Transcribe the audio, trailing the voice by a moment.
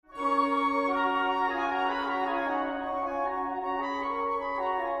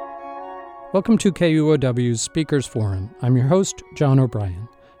Welcome to KUOW's Speakers Forum. I'm your host, John O'Brien.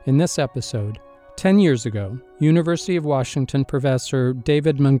 In this episode, 10 years ago, University of Washington professor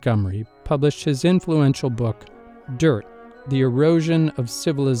David Montgomery published his influential book, Dirt, The Erosion of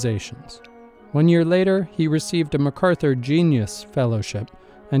Civilizations. 1 year later, he received a MacArthur Genius Fellowship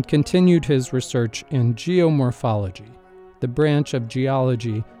and continued his research in geomorphology, the branch of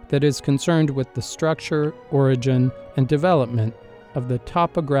geology that is concerned with the structure, origin, and development of the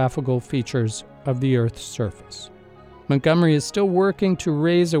topographical features of the Earth's surface. Montgomery is still working to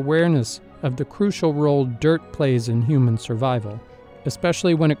raise awareness of the crucial role dirt plays in human survival,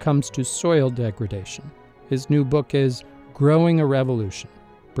 especially when it comes to soil degradation. His new book is Growing a Revolution,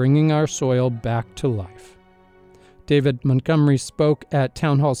 Bringing Our Soil Back to Life. David Montgomery spoke at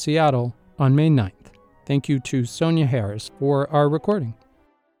Town Hall Seattle on May 9th. Thank you to Sonya Harris for our recording.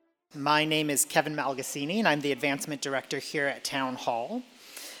 My name is Kevin Malgasini, and I'm the Advancement Director here at Town Hall.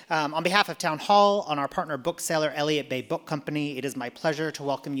 On behalf of Town Hall, on our partner bookseller Elliott Bay Book Company, it is my pleasure to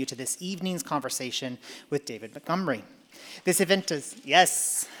welcome you to this evening's conversation with David Montgomery. This event is,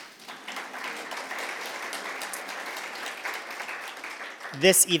 This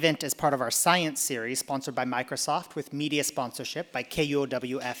event is part of our science series sponsored by Microsoft with media sponsorship by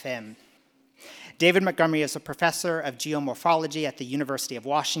KUOW-FM. David Montgomery is a professor of geomorphology at the University of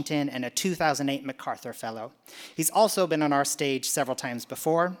Washington and a 2008 MacArthur Fellow. He's also been on our stage several times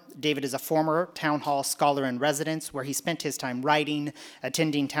before. David is a former Town Hall Scholar in Residence, where he spent his time writing,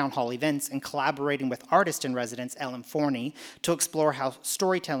 attending Town Hall events, and collaborating with artist in residence Ellen Forney to explore how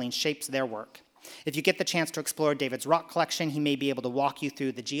storytelling shapes their work. If you get the chance to explore David's rock collection, he may be able to walk you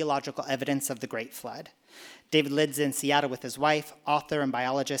through the geological evidence of the Great Flood. David lives in Seattle with his wife, author and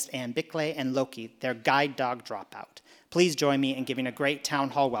biologist Anne Bickley, and Loki, their guide dog Dropout. Please join me in giving a great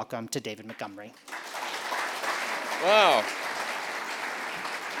Town Hall welcome to David Montgomery. Wow.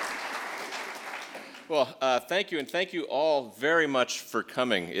 Well, thank you, and thank you all very much for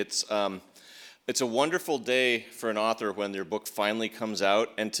coming. It's a wonderful day for an author when their book finally comes out,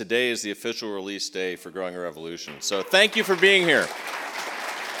 and today is the official release day for Growing a Revolution. So thank you for being here.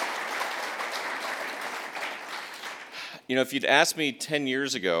 You know, if you'd asked me 10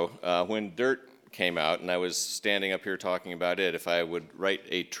 years ago when Dirt came out and I was standing up here talking about it, if I would write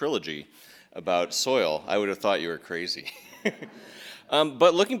a trilogy about soil, I would have thought you were crazy.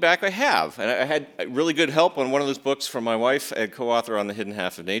 But looking back, I have. And I had really good help on one of those books from my wife, a co-author on The Hidden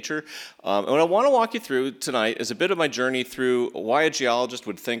Half of Nature. And what I want to walk you through tonight is a bit of my journey through why a geologist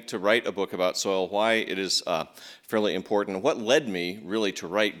would think to write a book about soil, why it is fairly important, and what led me really to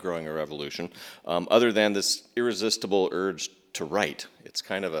write Growing a Revolution, other than this irresistible urge to write. It's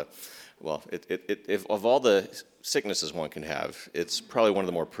kind of if of all the sicknesses one can have, it's probably one of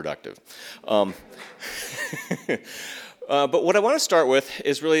the more productive. But what I want to start with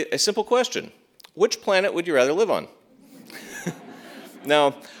is really a simple question. Which planet would you rather live on?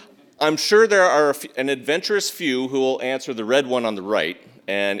 Now, I'm sure there are an adventurous few who will answer the red one on the right,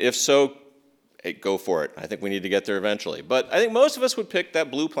 and if so, hey, go for it. I think we need to get there eventually. But I think most of us would pick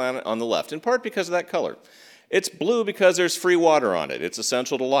that blue planet on the left, in part because of that color. It's blue because there's free water on it. It's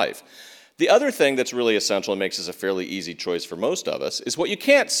essential to life. The other thing that's really essential and makes this a fairly easy choice for most of us is what you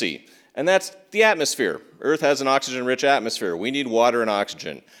can't see. And that's the atmosphere. Earth has an oxygen-rich atmosphere. We need water and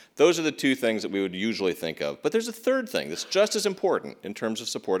oxygen. Those are the two things that we would usually think of. But there's a third thing that's just as important in terms of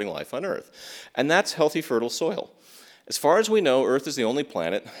supporting life on Earth, and that's healthy, fertile soil. As far as we know, Earth is the only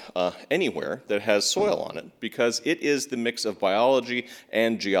planet anywhere that has soil on it because it is the mix of biology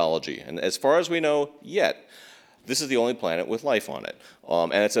and geology. And as far as we know yet, this is the only planet with life on it.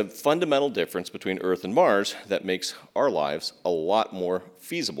 And it's a fundamental difference between Earth and Mars that makes our lives a lot more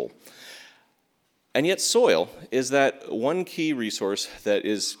feasible. And yet soil is that one key resource that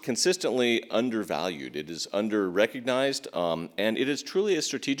is consistently undervalued. It is under-recognized, and it is truly a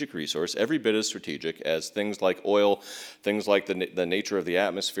strategic resource, every bit as strategic as things like oil, things like the nature of the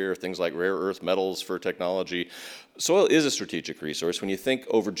atmosphere, things like rare earth metals for technology. Soil is a strategic resource when you think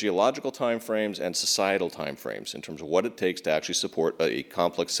over geological timeframes and societal timeframes in terms of what it takes to actually support a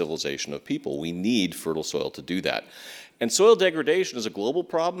complex civilization of people. We need fertile soil to do that. And soil degradation is a global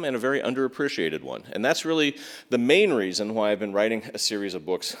problem and a very underappreciated one. And that's really the main reason why I've been writing a series of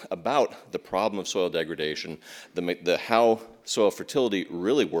books about the problem of soil degradation, how soil fertility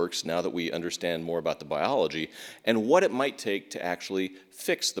really works now that we understand more about the biology, and what it might take to actually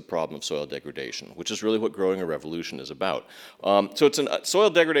fix the problem of soil degradation, which is really what Growing a Revolution is about. Soil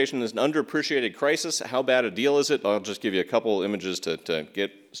degradation is an underappreciated crisis. How bad a deal is it? I'll just give you a couple images to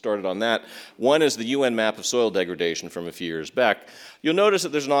get started on that. One is the UN map of soil degradation from a few years back. You'll notice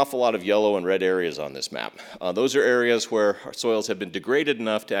that there's an awful lot of yellow and red areas on this map. Those are areas where our soils have been degraded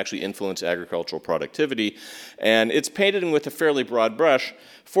enough to actually influence agricultural productivity, and it's painted with a fairly broad brush.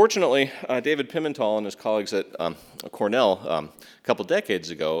 Fortunately, David Pimental and his colleagues at Cornell a couple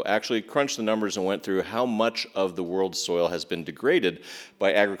decades ago actually crunched the numbers and went through how much of the world's soil has been degraded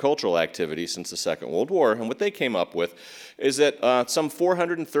by agricultural activity since the Second World War, and what they came up with is that some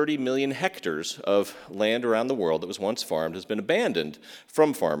 430 million hectares of land around the world that was once farmed has been abandoned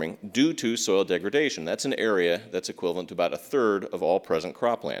from farming due to soil degradation. That's an area that's equivalent to about a third of all present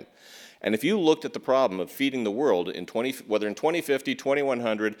cropland. And if you looked at the problem of feeding the world, whether in 2050,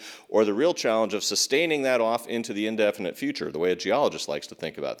 2100, or the real challenge of sustaining that off into the indefinite future, the way a geologist likes to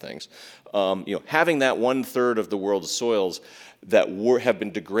think about things, having that 1/3 of the world's soils that have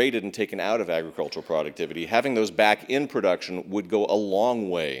been degraded and taken out of agricultural productivity, having those back in production would go a long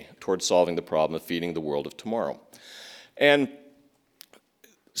way towards solving the problem of feeding the world of tomorrow. And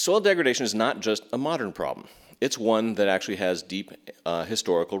soil degradation is not just a modern problem. It's one that actually has deep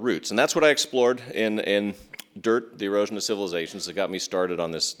historical roots. And that's what I explored in Dirt, the Erosion of Civilizations, that got me started on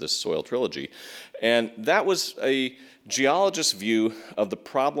this soil trilogy. And that was a geologist's view of the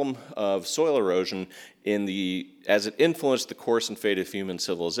problem of soil erosion as it influenced the course and fate of human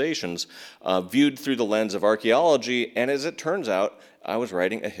civilizations, viewed through the lens of archaeology. And as it turns out, I was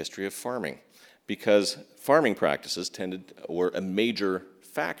writing a history of farming, because farming practices were a major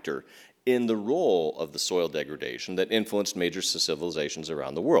factor in the role of the soil degradation that influenced major civilizations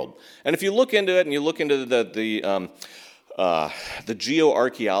around the world. And if you look into it and you look into the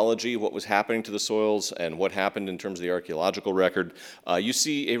geoarchaeology, what was happening to the soils and what happened in terms of the archaeological record, you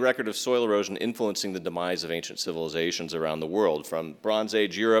see a record of soil erosion influencing the demise of ancient civilizations around the world, from Bronze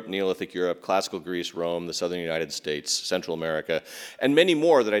Age Europe, Neolithic Europe, Classical Greece, Rome, the southern United States, Central America, and many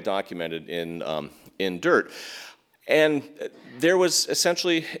more that I documented in Dirt. And there was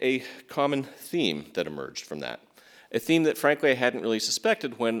essentially a common theme that emerged from that, a theme that, frankly, I hadn't really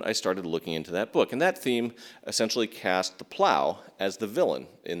suspected when I started looking into that book. And that theme essentially cast the plow as the villain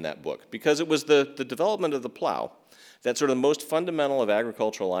in that book, because it was the development of the plow, that sort of the most fundamental of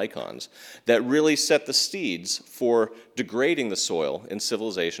agricultural icons, that really set the seeds for degrading the soil in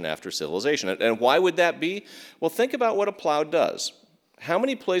civilization after civilization. And why would that be? Well, think about what a plow does. How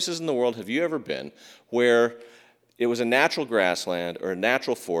many places in the world have you ever been where it was a natural grassland or a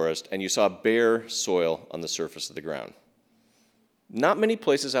natural forest, and you saw bare soil on the surface of the ground? Not many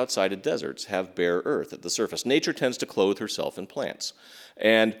places outside of deserts have bare earth at the surface. Nature tends to clothe herself in plants.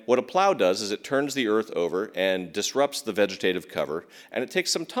 And what a plow does is it turns the earth over and disrupts the vegetative cover, and it takes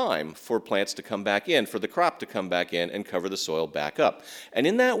some time for plants to come back in, for the crop to come back in and cover the soil back up. And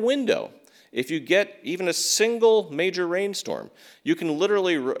in that window, if you get even a single major rainstorm, you can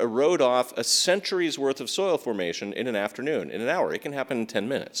literally erode off a century's worth of soil formation in an afternoon, in an hour. It can happen in 10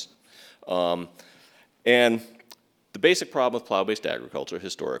 minutes. And the basic problem with plow-based agriculture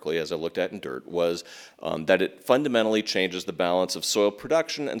historically, as I looked at in Dirt, was that it fundamentally changes the balance of soil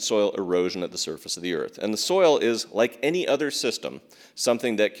production and soil erosion at the surface of the earth. And the soil is, like any other system,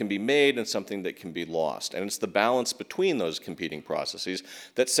 something that can be made and something that can be lost. And it's the balance between those competing processes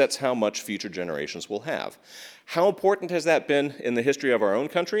that sets how much future generations will have. How important has that been in the history of our own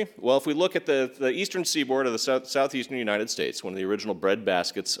country? Well, if we look at the eastern seaboard of the southeastern United States, one of the original bread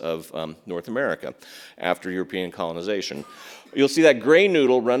baskets of North America after European colonization, you'll see that gray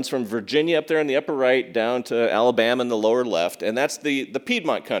noodle runs from Virginia up there in the upper right down to Alabama in the lower left, and that's the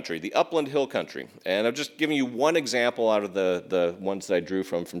Piedmont country, the upland hill country. And I've just given you one example out of the ones that I drew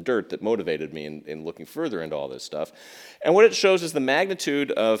from Dirt that motivated me in looking further into all this stuff. And what it shows is the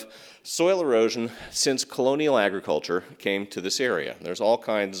magnitude of soil erosion since colonial agriculture came to this area. There's all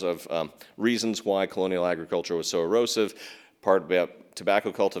kinds of reasons why colonial agriculture was so erosive, part about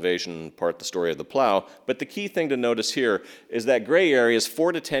tobacco cultivation, part the story of the plow. But the key thing to notice here is that gray area is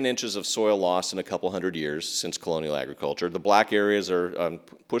 4 to 10 inches of soil lost in a couple hundred years since colonial agriculture. The black areas are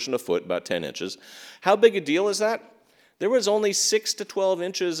pushing a foot, about 10 inches. How big a deal is that? There was only 6 to 12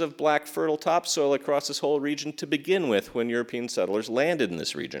 inches of black fertile topsoil across this whole region to begin with when European settlers landed in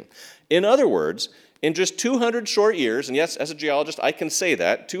this region. In other words, in just 200 short years, and yes, as a geologist, I can say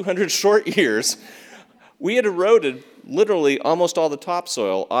that, 200 short years, we had eroded literally almost all the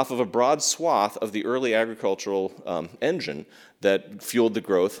topsoil off of a broad swath of the early agricultural engine that fueled the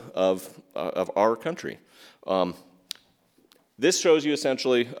growth of our country. This shows you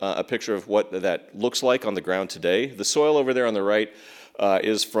essentially a picture of what that looks like on the ground today. The soil over there on the right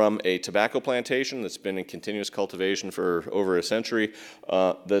is from a tobacco plantation that's been in continuous cultivation for over a century.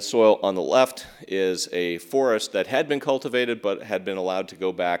 The soil on the left is a forest that had been cultivated but had been allowed to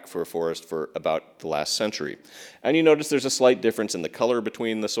go back for a forest for about the last century. And you notice there's a slight difference in the color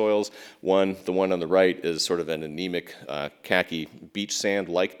between the soils. The one on the right is sort of an anemic khaki beach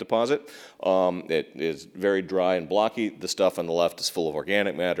sand-like deposit. It is very dry and blocky. The stuff on the left is full of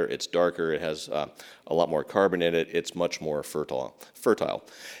organic matter. It's darker. It has a lot more carbon in it. It's much more fertile.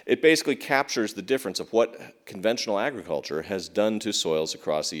 It basically captures the difference of what conventional agriculture has done to soils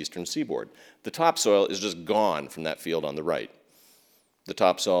across the eastern seaboard. The topsoil is just gone from that field on the right. The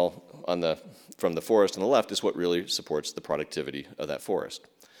topsoil from the forest on the left is what really supports the productivity of that forest.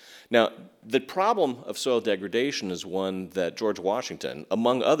 Now, the problem of soil degradation is one that George Washington,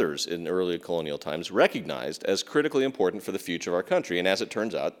 among others in early colonial times, recognized as critically important for the future of our country, and as it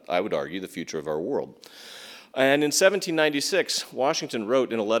turns out, I would argue, the future of our world. And in 1796, Washington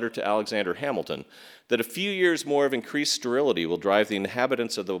wrote in a letter to Alexander Hamilton that a few years more of increased sterility will drive the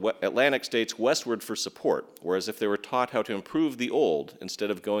inhabitants of the Atlantic states westward for support, whereas if they were taught how to improve the old,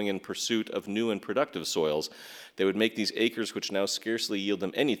 instead of going in pursuit of new and productive soils, they would make these acres, which now scarcely yield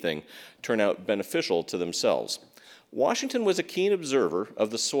them anything, turn out beneficial to themselves. Washington was a keen observer of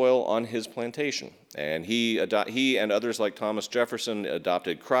the soil on his plantation, and he and others like Thomas Jefferson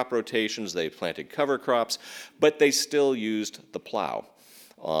adopted crop rotations. They planted cover crops, but they still used the plow.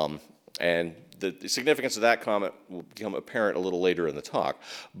 And the significance of that comment will become apparent a little later in the talk.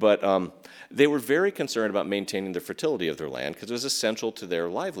 But they were very concerned about maintaining the fertility of their land because it was essential to their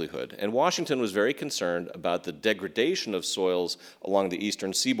livelihood. And Washington was very concerned about the degradation of soils along the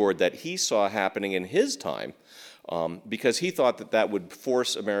eastern seaboard that he saw happening in his time, because he thought that that would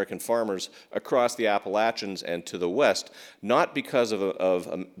force American farmers across the Appalachians and to the west, not because of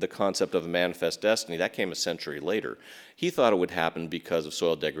the concept of a manifest destiny. That came a century later. He thought it would happen because of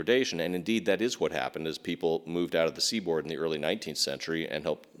soil degradation, and indeed that is what happened as people moved out of the seaboard in the early 19th century and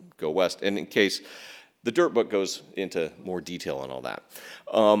helped go west. And in case the Dirt Book goes into more detail on all that.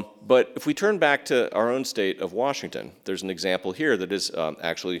 But if we turn back to our own state of Washington, there's an example here that is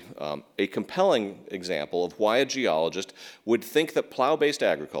actually a compelling example of why a geologist would think that plow-based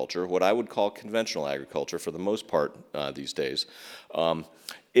agriculture, what I would call conventional agriculture for the most part these days,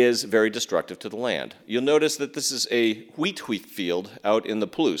 is very destructive to the land. You'll notice that this is a wheat field out in the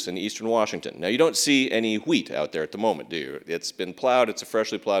Palouse in eastern Washington. Now, you don't see any wheat out there at the moment, do you? It's been plowed. It's a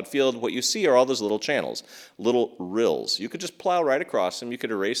freshly plowed field. What you see are all those little channels, little rills. You could just plow right across them. You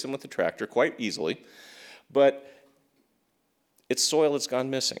could erase them with the tractor quite easily. But it's soil that's gone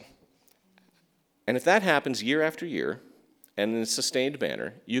missing. And if that happens year after year, and in a sustained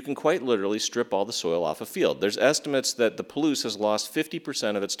manner, you can quite literally strip all the soil off a field. There's estimates that the Palouse has lost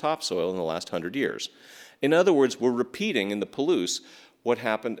 50% of its topsoil in the last 100 years. In other words, we're repeating in the Palouse what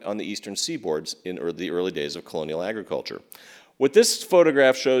happened on the eastern seaboards in the early days of colonial agriculture. What this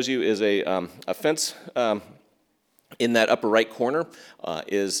photograph shows you is a fence. In that upper right corner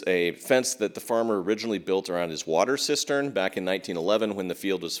is a fence that the farmer originally built around his water cistern back in 1911 when the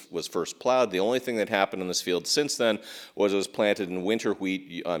field was first plowed. The only thing that happened on this field since then was it was planted in winter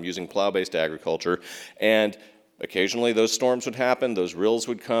wheat using plow-based agriculture. And occasionally those storms would happen, those rills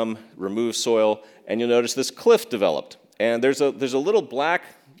would come, remove soil, and you'll notice this cliff developed. And there's a little black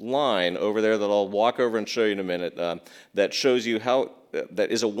line over there that I'll walk over and show you in a minute that shows you how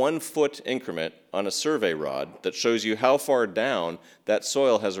that is a 1 foot increment on a survey rod that shows you how far down that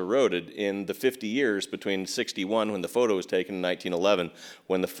soil has eroded in the 50 years between 61 when the photo was taken and 1911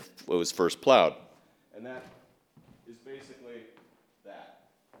 when it was first plowed. And that is basically that.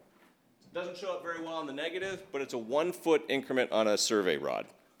 It doesn't show up very well on the negative, but it's a 1 foot increment on a survey rod.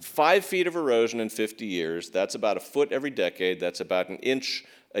 5 feet of erosion in 50 years, that's about a foot every decade, that's about an inch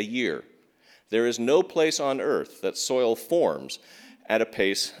a year. There is no place on earth that soil forms at a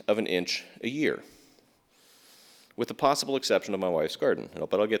pace of an inch a year, with the possible exception of my wife's garden,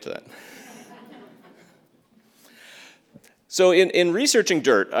 but I'll get to that. So in researching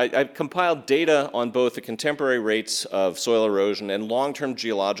dirt, I compiled data on both the contemporary rates of soil erosion and long-term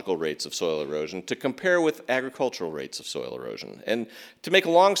geological rates of soil erosion to compare with agricultural rates of soil erosion. And to make a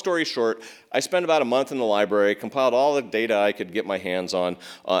long story short, I spent about a month in the library, compiled all the data I could get my hands on,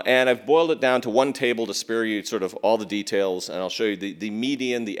 and I've boiled it down to one table to spare you sort of all the details, and I'll show you the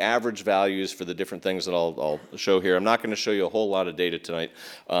median, the average values for the different things that I'll show here. I'm not going to show you a whole lot of data tonight,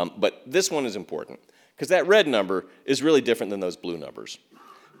 but this one is important, because that red number is really different than those blue numbers.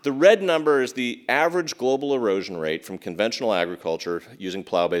 The red number is the average global erosion rate from conventional agriculture using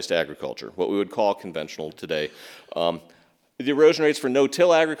plow-based agriculture, what we would call conventional today. The erosion rates for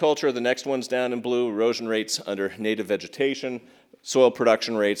no-till agriculture, the next one's down in blue, erosion rates under native vegetation. soil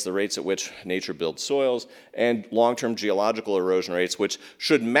production rates, the rates at which nature builds soils, and long-term geological erosion rates, which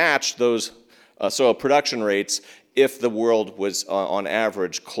should match those soil production rates if the world was, on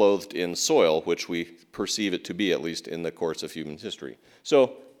average, clothed in soil, which we perceive it to be, at least in the course of human history.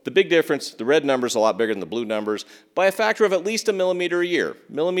 So the big difference, the red number is a lot bigger than the blue numbers by a factor of at least 1 millimeter a year.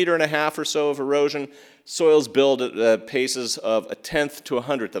 1.5 millimeters or so of erosion. Soils build at paces of 1/10 to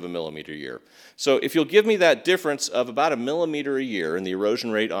 100th of a millimeter a year. So if you'll give me that difference of about 1 millimeter a year in the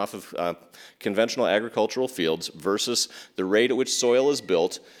erosion rate off of conventional agricultural fields versus the rate at which soil is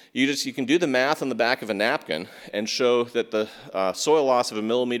built, you can do the math on the back of a napkin and show that the soil loss of 1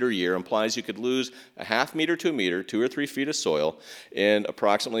 millimeter a year implies you could lose 1/2 meter to a meter, 2 or 3 feet of soil, in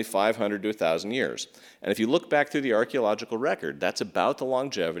approximately 500 to 1,000 years. And if you look back through the archaeological record, that's about the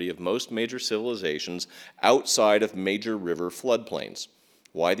longevity of most major civilizations outside of major river floodplains.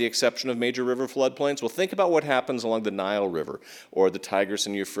 Why the exception of major river floodplains? Well, think about what happens along the Nile River, or the Tigris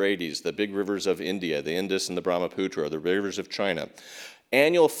and Euphrates, the big rivers of India, the Indus and the Brahmaputra, or the rivers of China.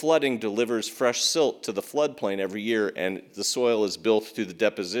 Annual flooding delivers fresh silt to the floodplain every year, and the soil is built through the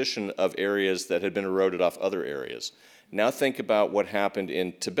deposition of areas that had been eroded off other areas. Now think about what happened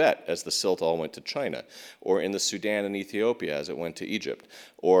in Tibet as the silt all went to China, or in the Sudan and Ethiopia as it went to Egypt,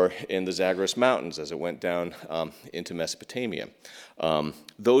 or in the Zagros Mountains as it went down into Mesopotamia.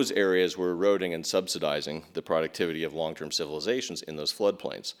 Those areas were eroding and subsidizing the productivity of long-term civilizations in those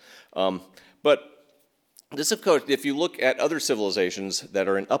floodplains. But this, of course, if you look at other civilizations that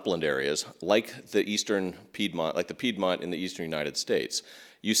are in upland areas, like the eastern Piedmont, like the Piedmont in the eastern United States,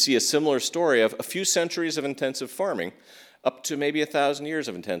 you see a similar story of a few centuries of intensive farming, up to maybe 1,000 years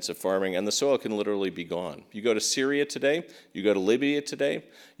of intensive farming, and the soil can literally be gone. You go to Syria today, you go to Libya today,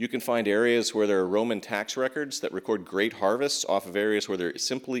 you can find areas where there are Roman tax records that record great harvests off of areas where there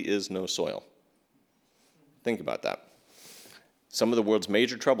simply is no soil. Think about that. Some of the world's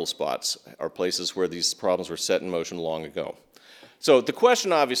major trouble spots are places where these problems were set in motion long ago. So the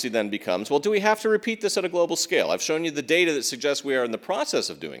question obviously then becomes, well, do we have to repeat this at a global scale? I've shown you the data that suggests we are in the process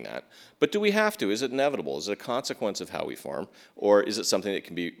of doing that, but do we have to? Is it inevitable? Is it a consequence of how we farm, or is it something that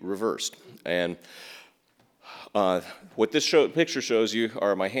can be reversed? And what this picture shows you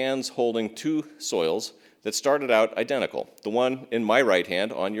are my hands holding two soils that started out identical. The one in my right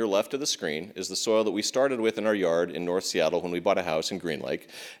hand on your left of the screen is the soil that we started with in our yard in North Seattle when we bought a house in Green Lake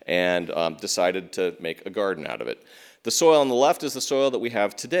and decided to make a garden out of it. The soil on the left is the soil that we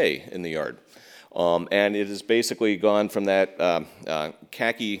have today in the yard. And it has basically gone from that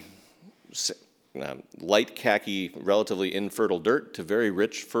light khaki, relatively infertile dirt to very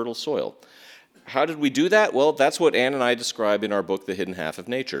rich, fertile soil. How did we do that? Well, that's what Ann and I describe in our book, The Hidden Half of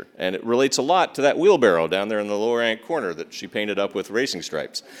Nature. And it relates a lot to that wheelbarrow down there in the lower right corner that she painted up with racing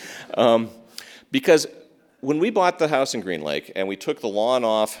stripes. Because when we bought the house in Green Lake and we took the lawn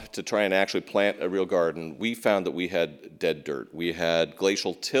off to try and actually plant a real garden, we found that we had dead dirt. We had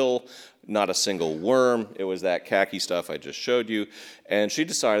glacial till, not a single worm. It was that khaki stuff I just showed you. And she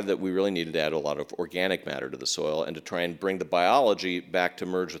decided that we really needed to add a lot of organic matter to the soil and to try and bring the biology back to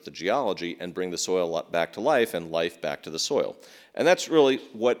merge with the geology and bring the soil back to life and life back to the soil. And that's really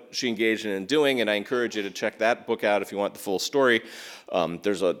what she engaged in doing, and I encourage you to check that book out if you want the full story.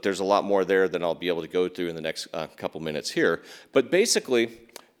 There's a lot more there than I'll be able to go through in the next couple minutes here. But basically,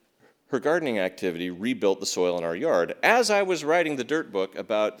 her gardening activity rebuilt the soil in our yard. As I was writing the dirt book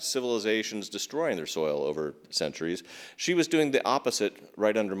about civilizations destroying their soil over centuries, she was doing the opposite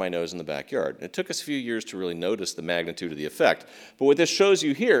right under my nose in the backyard. It took us a few years to really notice the magnitude of the effect. But what this shows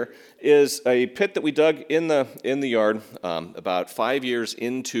you here is a pit that we dug in the yard about 5 years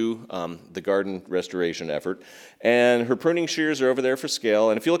into the garden restoration effort. And her pruning shears are over there for scale.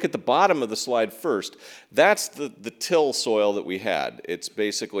 And if you look at the bottom of the slide first, that's the till soil that we had. It's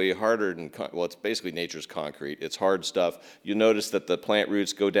basically harder than, well, it's basically nature's concrete. It's hard stuff. You notice that the plant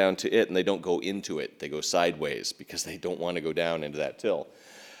roots go down to it and they don't go into it. They go sideways because they don't want to go down into that till.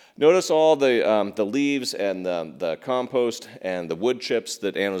 Notice all the leaves and the compost and the wood chips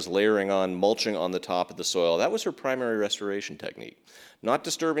that Anne was layering on, mulching on the top of the soil. That was her primary restoration technique. Not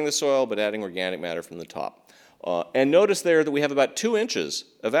disturbing the soil, but adding organic matter from the top. And notice there that we have about 2 inches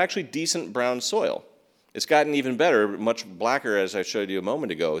of actually decent brown soil. It's gotten even better, much blacker, as I showed you a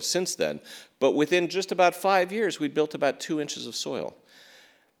moment ago, since then. But within just about 5 years, we built about 2 inches of soil.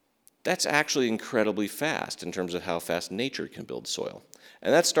 That's actually incredibly fast in terms of how fast nature can build soil.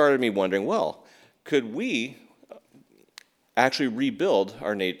 And that started me wondering, well, could we actually rebuild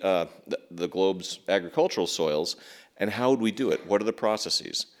our the globe's agricultural soils, and how would we do it? What are the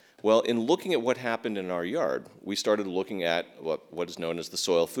processes? Well, in looking at what happened in our yard, we started looking at what is known as the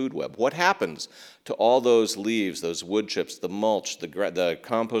soil food web. What happens to all those leaves, those wood chips, the mulch, the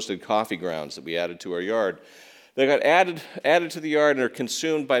composted coffee grounds that we added to our yard? They got added to the yard and are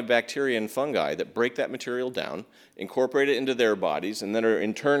consumed by bacteria and fungi that break that material down, incorporate it into their bodies, and then are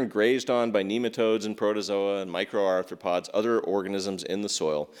in turn grazed on by nematodes and protozoa and microarthropods, other organisms in the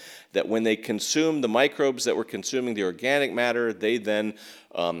soil, that when they consume the microbes that were consuming the organic matter, they then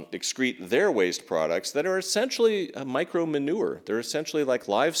excrete their waste products that are essentially a micro manure. They're essentially like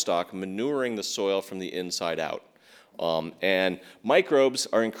livestock manuring the soil from the inside out. And microbes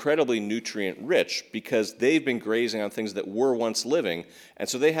are incredibly nutrient rich because they've been grazing on things that were once living, and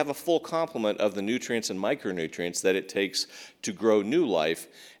so they have a full complement of the nutrients and micronutrients that it takes to grow new life.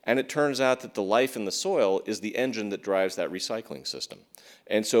 And it turns out that the life in the soil is the engine that drives that recycling system.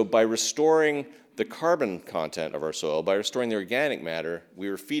 And so by restoring the carbon content of our soil, by restoring the organic matter, we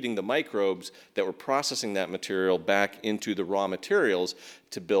were feeding the microbes that were processing that material back into the raw materials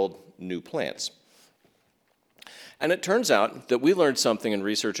to build new plants. And it turns out that we learned something in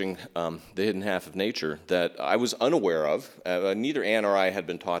researching the hidden half of nature that I was unaware of. Neither Ann or I had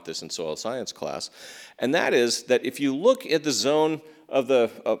been taught this in soil science class. And that is that if you look at the zone of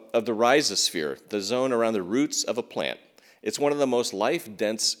the rhizosphere, the zone around the roots of a plant, it's one of the most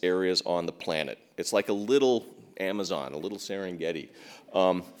life-dense areas on the planet. It's like a little Amazon, a little Serengeti.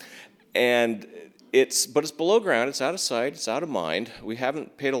 But it's below ground, it's out of sight, it's out of mind. We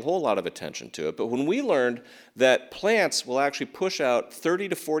haven't paid a whole lot of attention to it. But when we learned that plants will actually push out 30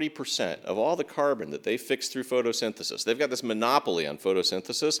 to 40% of all the carbon that they fix through photosynthesis, they've got this monopoly on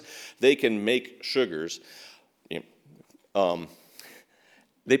photosynthesis. They can make sugars. They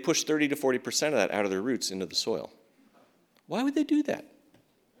push 30 to 40% of that out of their roots into the soil. Why would they do that?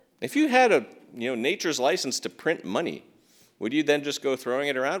 If you had nature's license to print money, would you then just go throwing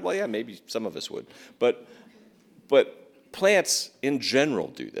it around? Well, yeah, maybe some of us would. But plants in general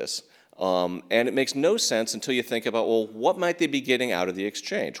do this. And it makes no sense until you think about, well, what might they be getting out of the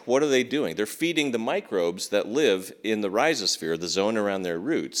exchange? What are they doing? They're feeding the microbes that live in the rhizosphere, the zone around their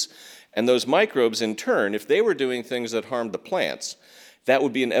roots. And those microbes, in turn, if they were doing things that harmed the plants, that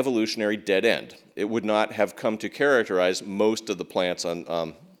would be an evolutionary dead end. It would not have come to characterize most of the plants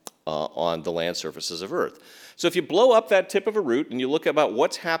on the land surfaces of Earth. So if you blow up that tip of a root and you look about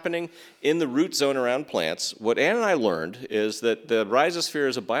what's happening in the root zone around plants, what Ann and I learned is that the rhizosphere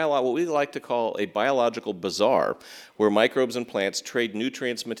is what we like to call a biological bazaar, where microbes and plants trade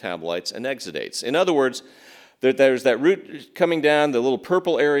nutrients, metabolites, and exudates. In other words, there's that root coming down, the little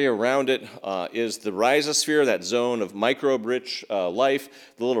purple area around it is the rhizosphere, that zone of microbe-rich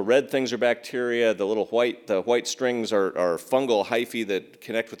life. The little red things are bacteria. The white strings are fungal hyphae that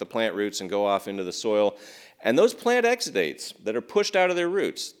connect with the plant roots and go off into the soil. And those plant exudates that are pushed out of their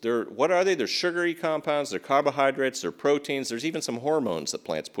roots, what are they? They're sugary compounds, they're carbohydrates, they're proteins, there's even some hormones that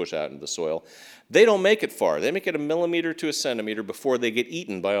plants push out into the soil. They don't make it far. They make it a millimeter to a centimeter before they get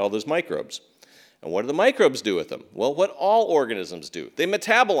eaten by all those microbes. And what do the microbes do with them? Well, what all organisms do. They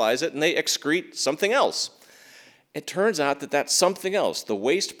metabolize it and they excrete something else. It turns out that something else, the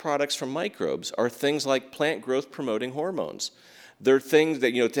waste products from microbes, are things like plant growth promoting hormones. They're things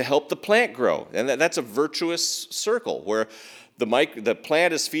that, to help the plant grow. And that's a virtuous circle where the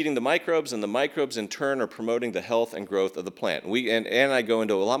plant is feeding the microbes and the microbes in turn are promoting the health and growth of the plant. And Ann and I go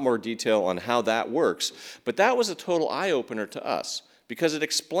into a lot more detail on how that works, but that was a total eye-opener to us because it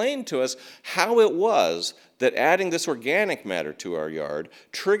explained to us how it was that adding this organic matter to our yard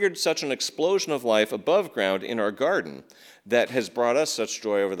triggered such an explosion of life above ground in our garden that has brought us such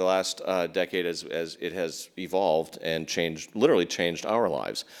joy over the last decade as it has evolved and literally changed our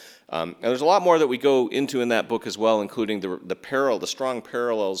lives. And there's a lot more that we go into in that book as well, including the strong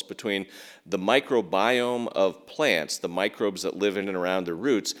parallels between the microbiome of plants, the microbes that live in and around their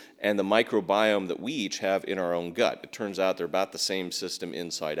roots, and the microbiome that we each have in our own gut. It turns out they're about the same system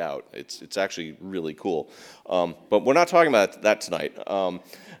inside out. It's actually really cool. But we're not talking about that tonight.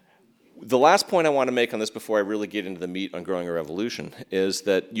 The last point I want to make on this before I really get into the meat on growing a revolution is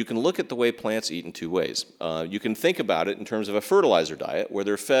that you can look at the way plants eat in two ways. You can think about it in terms of a fertilizer diet where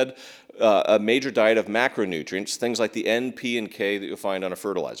they're fed a major diet of macronutrients, things like the N, P, and K that you'll find on a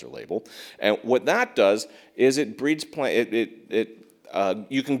fertilizer label. And what that does is it breeds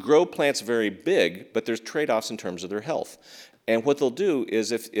you can grow plants very big, but there's trade-offs in terms of their health. And what they'll do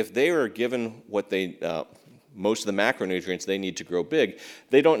is if they are given most of the macronutrients they need to grow big,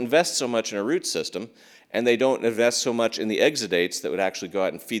 they don't invest so much in a root system, and they don't invest so much in the exudates that would actually go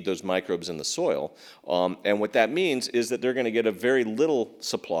out and feed those microbes in the soil. And what that means is that they're going to get a very little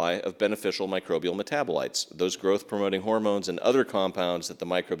supply of beneficial microbial metabolites, those growth-promoting hormones and other compounds that the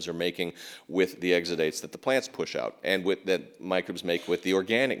microbes are making with the exudates that the plants push out, and that microbes make with the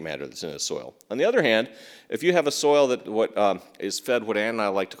organic matter that's in the soil. On the other hand, if you have a soil that is fed what Ann and I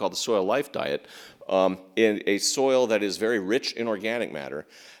like to call the soil life diet, in a soil that is very rich in organic matter,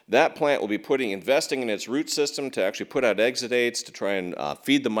 that plant will be investing in its root system to actually put out exudates to try and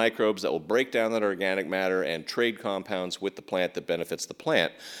feed the microbes that will break down that organic matter and trade compounds with the plant that benefits the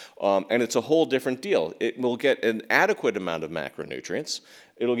plant. And it's a whole different deal. It will get an adequate amount of macronutrients.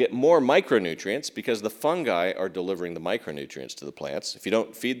 It'll get more micronutrients because the fungi are delivering the micronutrients to the plants. If you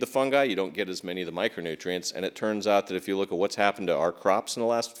don't feed the fungi, you don't get as many of the micronutrients. And it turns out that if you look at what's happened to our crops in the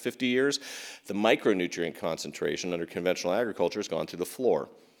last 50 years, the micronutrient concentration under conventional agriculture has gone through the floor.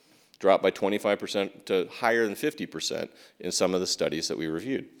 Dropped by 25% to higher than 50% in some of the studies that we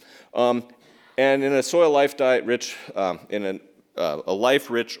reviewed. And in a soil life diet rich, in a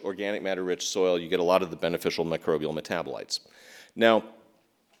life-rich, organic matter-rich soil, you get a lot of the beneficial microbial metabolites. Now,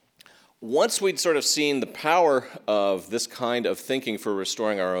 once we'd sort of seen the power of this kind of thinking for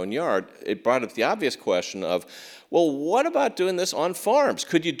restoring our own yard, it brought up the obvious question of, well, what about doing this on farms?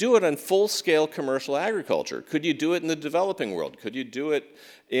 Could you do it on full-scale commercial agriculture? Could you do it in the developing world? Could you do it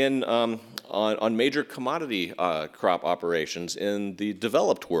on major commodity crop operations in the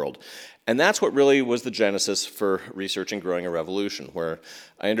developed world? And that's what really was the genesis for researching Growing a Revolution, where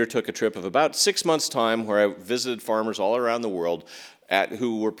I undertook a trip of about 6 months' time where I visited farmers all around the world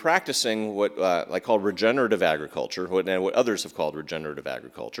who were practicing what I call regenerative agriculture, and what others have called regenerative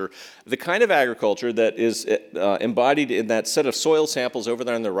agriculture, the kind of agriculture that is embodied in that set of soil samples over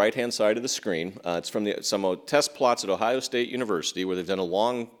there on the right-hand side of the screen. It's from some test plots at Ohio State University, where they've done a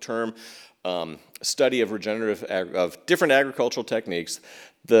long-term study of different agricultural techniques.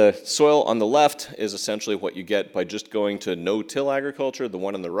 The soil on the left is essentially what you get by just going to no-till agriculture. The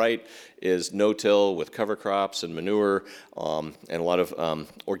one on the right is no-till with cover crops and manure and a lot of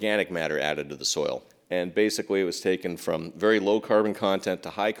organic matter added to the soil. And basically it was taken from very low carbon content to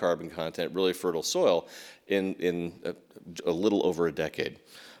high carbon content, really fertile soil in a little over a decade.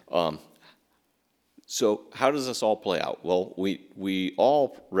 So how does this all play out? Well, we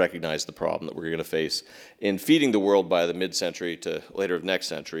all recognize the problem that we're going to face in feeding the world by the mid-century to later of next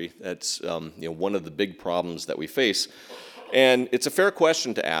century. That's one of the big problems that we face. And it's a fair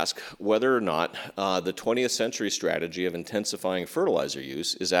question to ask whether or not the 20th century strategy of intensifying fertilizer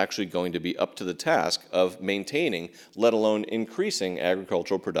use is actually going to be up to the task of maintaining, let alone increasing,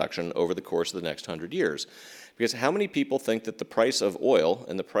 agricultural production over the course of the next 100 years. Because how many people think that the price of oil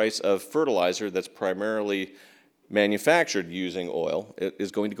and the price of fertilizer that's primarily manufactured using oil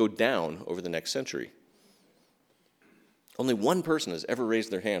is going to go down over the next century? Only one person has ever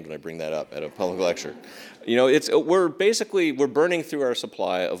raised their hand when I bring that up at a public lecture. We're burning through our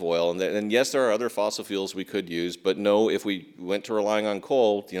supply of oil, and yes, there are other fossil fuels we could use, but no, if we went to relying on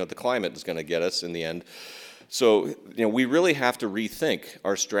coal, the climate is going to get us in the end. So, we really have to rethink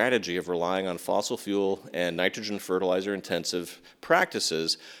our strategy of relying on fossil fuel and nitrogen fertilizer intensive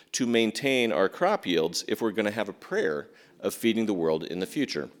practices to maintain our crop yields if we're going to have a prayer of feeding the world in the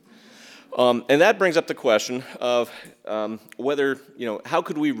future. And that brings up the question of whether, how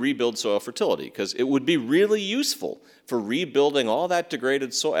could we rebuild soil fertility? Because it would be really useful for rebuilding all that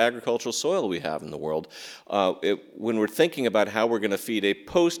degraded agricultural soil we have in the world when we're thinking about how we're going to feed a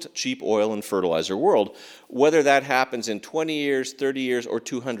post-cheap oil and fertilizer world, whether that happens in 20 years, 30 years, or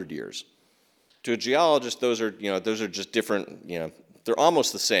 200 years. To a geologist, those are just different, they're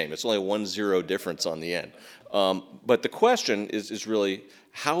almost the same. It's only 1 0 difference on the end. But the question is really,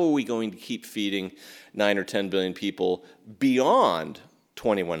 how are we going to keep feeding 9 or 10 billion people beyond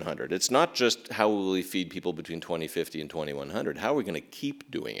 2100? It's not just how will we feed people between 2050 and 2100. How are we going to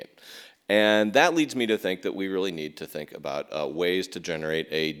keep doing it? And that leads me to think that we really need to think about ways to generate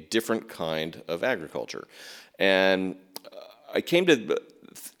a different kind of agriculture. And I came to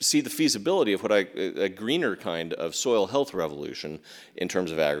see the feasibility of a greener kind of soil health revolution in terms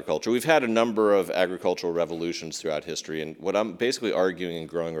of agriculture. We've had a number of agricultural revolutions throughout history, and what I'm basically arguing in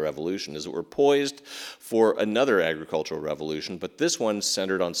Growing a Revolution is that we're poised for another agricultural revolution, but this one's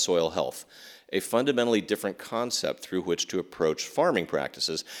centered on soil health, a fundamentally different concept through which to approach farming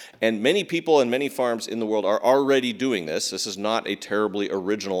practices. And many people and many farms in the world are already doing this. This is not a terribly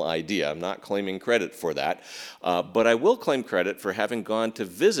original idea. I'm not claiming credit for that. But I will claim credit for having gone to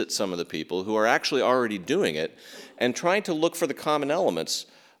visit some of the people who are actually already doing it and trying to look for the common elements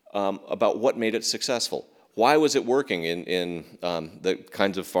about what made it successful. why was it working in the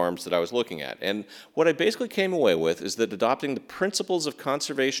kinds of farms that I was looking at? And what I basically came away with is that adopting the principles of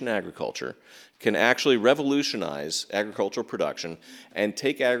conservation agriculture can actually revolutionize agricultural production and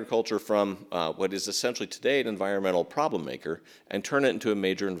take agriculture from what is essentially today an environmental problem maker and turn it into a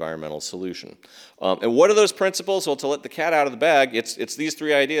major environmental solution. And what are those principles? Well, to let the cat out of the bag, it's these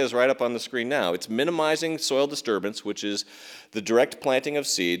three ideas right up on the screen now. It's minimizing soil disturbance, which is the direct planting of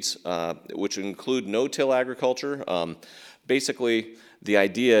seeds, which include no-till agriculture. Basically, the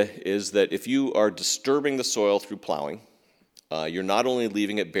idea is that if you are disturbing the soil through plowing, you're not only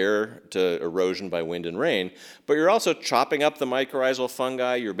leaving it bare to erosion by wind and rain, but you're also chopping up the mycorrhizal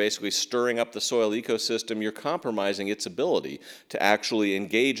fungi, you're basically stirring up the soil ecosystem, you're compromising its ability to actually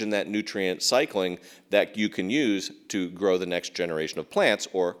engage in that nutrient cycling that you can use to grow the next generation of plants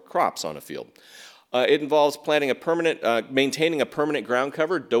or crops on a field. It involves maintaining a permanent ground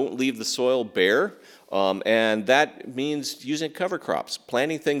cover. Don't leave the soil bare. And that means using cover crops,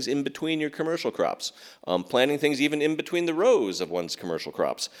 planting things in between your commercial crops, planting things even in between the rows of one's commercial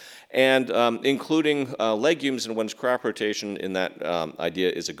crops, and including legumes in one's crop rotation in that idea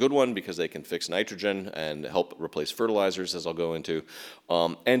is a good one because they can fix nitrogen and help replace fertilizers, as I'll go into,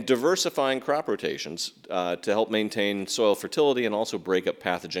 and diversifying crop rotations to help maintain soil fertility and also break up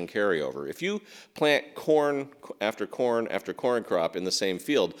pathogen carryover. If you plant corn after corn after corn crop in the same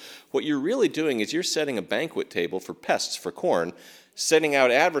field, what you're really doing is you're setting a banquet table for pests for corn, sending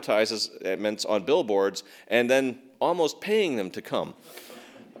out advertisements on billboards, and then almost paying them to come.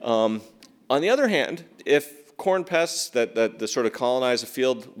 On the other hand, if corn pests that sort of colonize a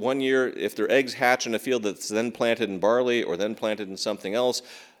field one year, if their eggs hatch in a field that's then planted in barley or then planted in something else,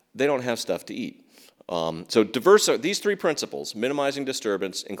 they don't have stuff to eat. So these three principles, minimizing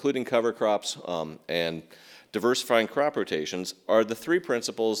disturbance, including cover crops, and diversifying crop rotations, are the three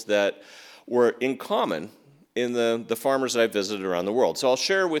principles that were in common in the farmers that I visited around the world. So I'll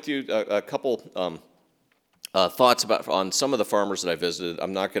share with you a couple thoughts on some of the farmers that I visited.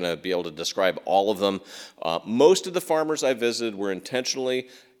 I'm not going to be able to describe all of them. Most of the farmers I visited were intentionally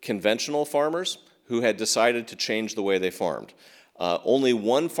conventional farmers who had decided to change the way they farmed. Only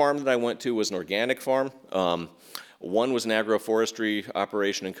one farm that I went to was an organic farm. One was an agroforestry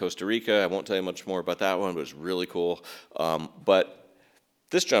operation in Costa Rica. I won't tell you much more about that one, but it was really cool. But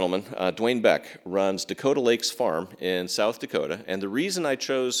this gentleman, Dwayne Beck, runs Dakota Lakes Farm in South Dakota, and the reason I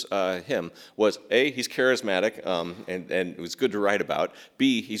chose him was, A, he's charismatic, and it was good to write about.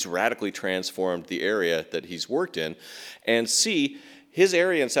 B, he's radically transformed the area that he's worked in. And C, his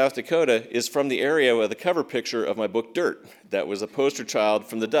area in South Dakota is from the area with the cover picture of my book, Dirt, that was a poster child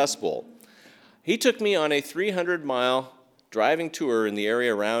from the Dust Bowl. He took me on a 300-mile driving tour in the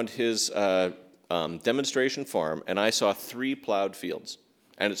area around his demonstration farm, and I saw 3 plowed fields.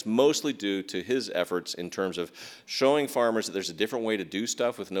 And it's mostly due to his efforts in terms of showing farmers that there's a different way to do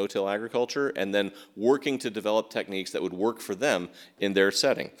stuff with no-till agriculture and then working to develop techniques that would work for them in their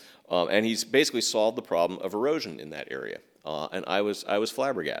setting. And he's basically solved the problem of erosion in that area. And I was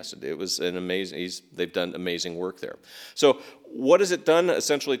flabbergasted. It was an amazing, they've done amazing work there. So what has it done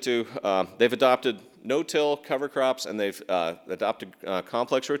essentially they've adopted no-till cover crops and they've adopted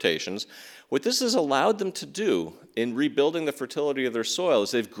complex rotations. What this has allowed them to do in rebuilding the fertility of their soil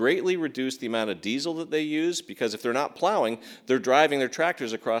is they've greatly reduced the amount of diesel that they use because if they're not plowing, they're driving their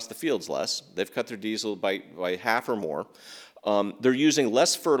tractors across the fields less. They've cut their diesel by half or more. They're using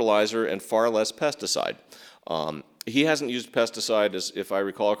less fertilizer and far less pesticide. He hasn't used pesticide, if I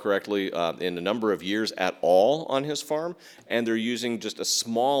recall correctly, in a number of years at all on his farm, and they're using just a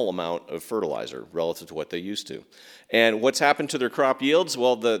small amount of fertilizer relative to what they used to. And what's happened to their crop yields?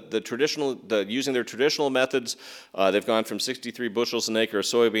 Well, using their traditional methods, they've gone from 63 bushels an acre of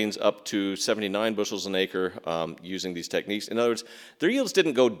soybeans up to 79 bushels an acre using these techniques. In other words, their yields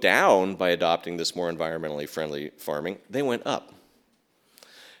didn't go down by adopting this more environmentally friendly farming. They went up.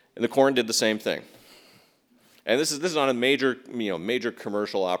 And the corn did the same thing. And this is on a major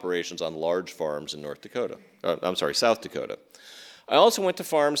commercial operations on large farms in South Dakota. I also went to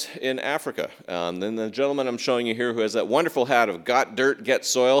farms in Africa. And the gentleman I'm showing you here who has that wonderful hat of got dirt, get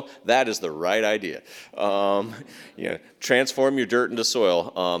soil, that is the right idea. Transform your dirt into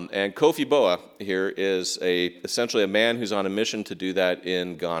soil. And Kofi Boa here is essentially a man who's on a mission to do that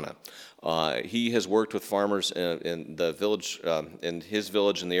in Ghana. He has worked with farmers in the village, in his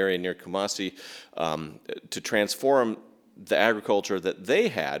village in the area near Kumasi, to transform the agriculture that they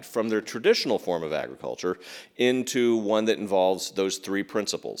had from their traditional form of agriculture into one that involves those 3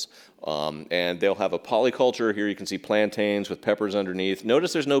 principles. And they'll have a polyculture. Here you can see plantains with peppers underneath.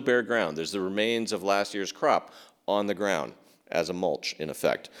 Notice there's no bare ground. There's the remains of last year's crop on the ground as a mulch, in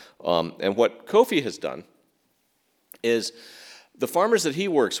effect. And what Kofi has done is the farmers that he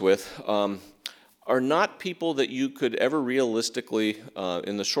works with are not people that you could ever realistically,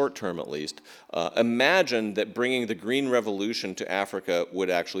 in the short term at least, imagine that bringing the Green Revolution to Africa would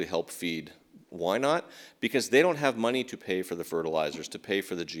actually help feed. Why not? Because they don't have money to pay for the fertilizers, to pay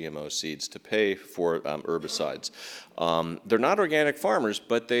for the GMO seeds, to pay for herbicides. They're not organic farmers,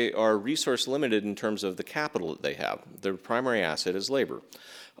 but they are resource limited in terms of the capital that they have. Their primary asset is labor.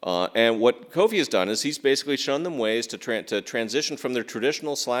 And what Kofi has done is he's basically shown them ways to transition from their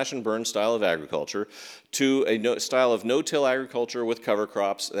traditional slash and burn style of agriculture to a style of no-till agriculture with cover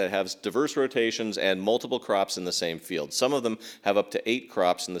crops that has diverse rotations and multiple crops in the same field. Some of them have up to 8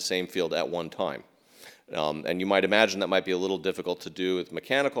 crops in the same field at one time. And you might imagine that might be a little difficult to do with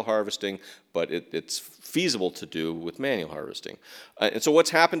mechanical harvesting, but it's feasible to do with manual harvesting. And so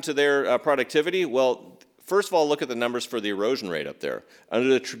what's happened to their productivity? Well, first of all, look at the numbers for the erosion rate up there. Under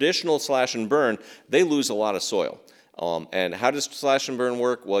the traditional slash and burn, they lose a lot of soil. And how does slash and burn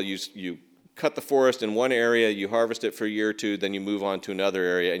work? Well, you cut the forest in one area, you harvest it for a year or two, then you move on to another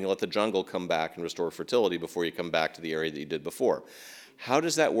area, and you let the jungle come back and restore fertility before you come back to the area that you did before. How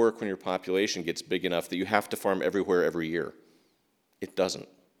does that work when your population gets big enough that you have to farm everywhere every year? It doesn't.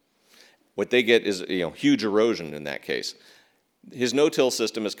 What they get is huge erosion in that case. His no-till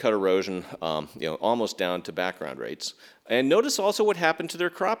system has cut erosion almost down to background rates. And notice also what happened to their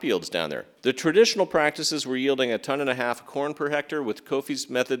crop yields down there. The traditional practices were yielding 1.5 tons of corn per hectare. With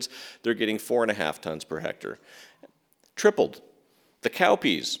Kofi's methods, they're getting 4.5 tons per hectare. Tripled. The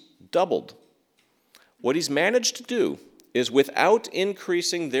cowpeas doubled. What he's managed to do is, without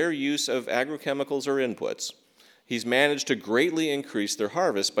increasing their use of agrochemicals or inputs, he's managed to greatly increase their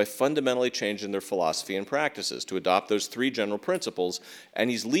harvest by fundamentally changing their philosophy and practices to adopt those 3 general principles, and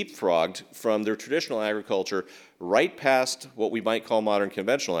he's leapfrogged from their traditional agriculture right past what we might call modern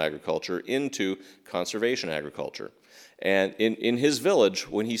conventional agriculture into conservation agriculture. And in his village,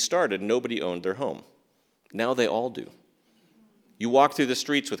 when he started, nobody owned their home. Now they all do. You walk through the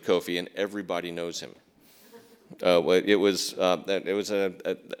streets with Kofi and everybody knows him. It was a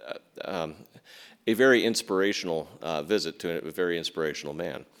very inspirational visit to a very inspirational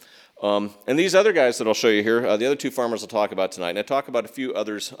man. And these other guys that I'll show you here, the other 2 farmers I'll talk about tonight, and I talk about a few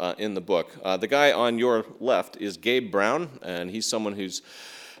others in the book. The guy on your left is Gabe Brown, and he's someone who's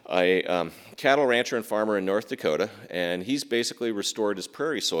a cattle rancher and farmer in North Dakota, and he's basically restored his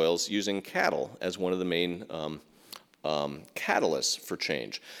prairie soils using cattle as one of the main catalysts for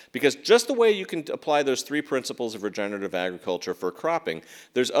change. Because just the way you can apply those 3 principles of regenerative agriculture for cropping,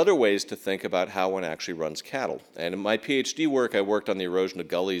 there's other ways to think about how one actually runs cattle. And in my PhD work, I worked on the erosion of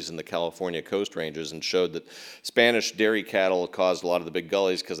gullies in the California coast ranges and showed that Spanish dairy cattle caused a lot of the big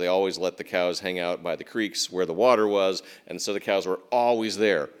gullies because they always let the cows hang out by the creeks where the water was, and so the cows were always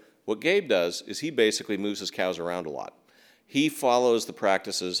there. What Gabe does is he basically moves his cows around a lot. He follows the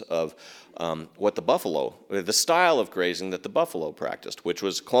practices of what the style of grazing that the buffalo practiced, which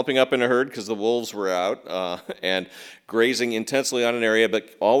was clumping up in a herd because the wolves were out and grazing intensely on an area,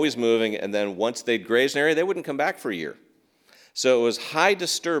 but always moving, and then once they'd grazed an area, they wouldn't come back for a year. So it was high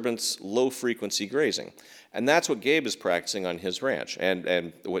disturbance, low frequency grazing. And that's what Gabe is practicing on his ranch,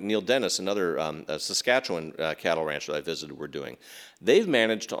 and what Neil Dennis, another Saskatchewan cattle ranch that I visited, were doing. They've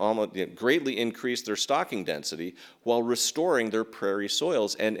managed to almost greatly increase their stocking density while restoring their prairie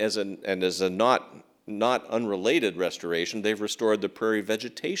soils. And as a not unrelated restoration, they've restored the prairie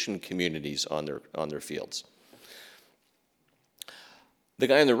vegetation communities on their fields. The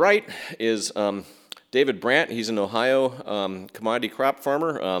guy on the right is David Brandt. He's an Ohio commodity crop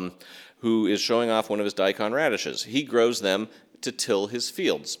farmer who is showing off one of his daikon radishes. He grows them to till his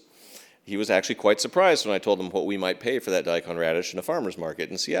fields. He was actually quite surprised when I told him what we might pay for that daikon radish in a farmer's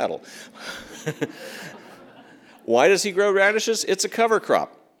market in Seattle. Why does he grow radishes? It's a cover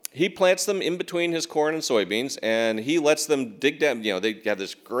crop. He plants them in between his corn and soybeans, and he lets them dig down. They have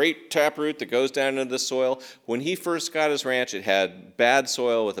this great taproot that goes down into the soil. When he first got his ranch, it had bad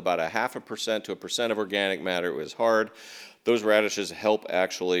soil with about 0.5% to 1% of organic matter. It was hard. Those radishes help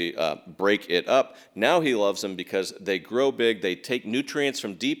actually break it up. Now he loves them because they grow big, they take nutrients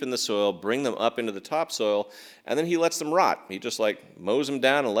from deep in the soil, bring them up into the topsoil, and then he lets them rot. He just mows them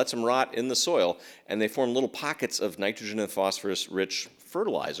down and lets them rot in the soil, and they form little pockets of nitrogen and phosphorus-rich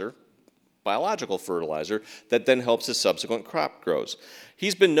fertilizer, biological fertilizer, that then helps his subsequent crop grows.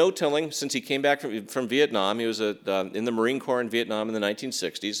 He's been no-tilling since he came back from Vietnam. He was in the Marine Corps in Vietnam in the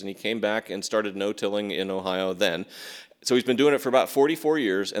 1960s, and he came back and started no-tilling in Ohio then. So he's been doing it for about 44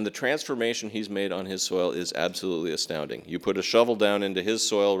 years, and the transformation he's made on his soil is absolutely astounding. You put a shovel down into his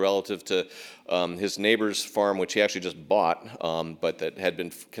soil relative to his neighbor's farm, which he actually just bought, but that had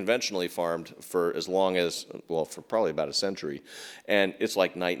been conventionally farmed for as long as, well, for probably about a century, and it's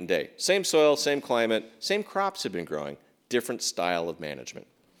like night and day. Same soil, same climate, same crops have been growing, different style of management.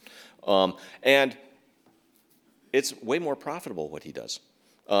 And it's way more profitable what he does.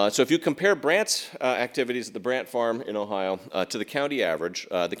 So if you compare Brandt's activities at the Brandt farm in Ohio to the county average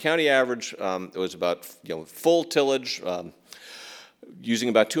was about full tillage, using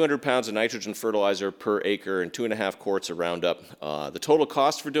about 200 pounds of nitrogen fertilizer per acre and 2.5 quarts of Roundup. The total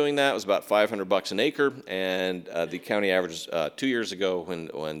cost for doing that was about $500 an acre, and the county average 2 years ago,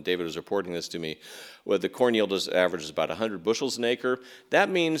 when David was reporting this to me, the corn yield average is about 100 bushels an acre.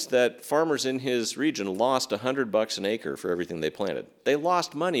 That means that farmers in his region lost $100 an acre for everything they planted. They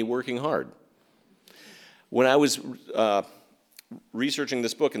lost money working hard. When I was researching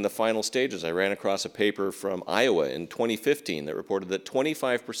this book in the final stages, I ran across a paper from Iowa in 2015 that reported that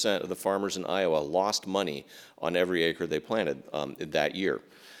 25% of the farmers in Iowa lost money on every acre they planted that year.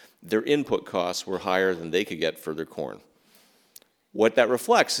 Their input costs were higher than they could get for their corn. What that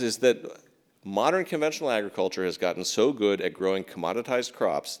reflects is that modern conventional agriculture has gotten so good at growing commoditized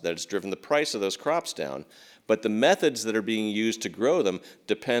crops that it's driven the price of those crops down, but the methods that are being used to grow them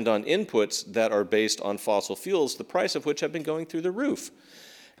depend on inputs that are based on fossil fuels, the price of which have been going through the roof.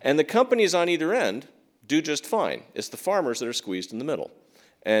 And the companies on either end do just fine. It's the farmers that are squeezed in the middle.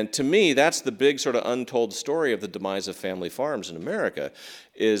 And to me, that's the big sort of untold story of the demise of family farms in America,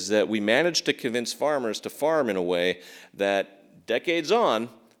 is that we managed to convince farmers to farm in a way that decades on,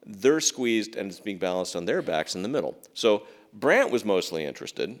 they're squeezed and it's being balanced on their backs in the middle. So Brandt was mostly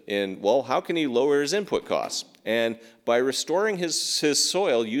interested in, well, how can he lower his input costs? And by restoring his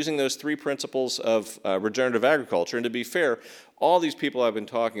soil using those three principles of regenerative agriculture, and to be fair, all these people I've been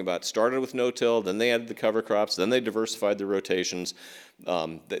talking about started with no-till, then they added the cover crops, then they diversified their rotations.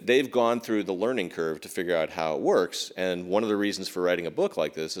 They've gone through the learning curve to figure out how it works, and one of the reasons for writing a book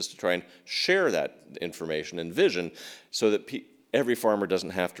like this is to try and share that information and vision so that every farmer doesn't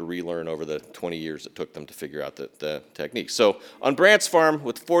have to relearn over the 20 years it took them to figure out the techniques. So on Brandt's farm,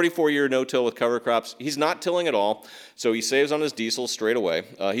 with 44-year no-till with cover crops, he's not tilling at all, so he saves on his diesel straight away.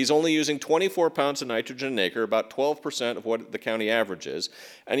 He's only using 24 pounds of nitrogen an acre, about 12% of what the county average is,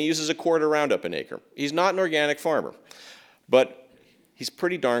 and he uses a quart of Roundup an acre. He's not an organic farmer, but he's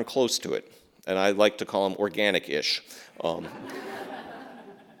pretty darn close to it, and I like to call him organic-ish.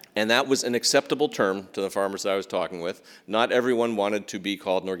 And that was an acceptable term to the farmers that I was talking with. Not everyone wanted to be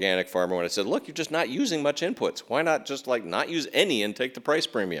called an organic farmer when I said, look, you're just not using much inputs. Why not just not use any and take the price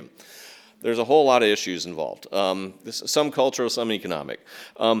premium? There's a whole lot of issues involved, some cultural, some economic.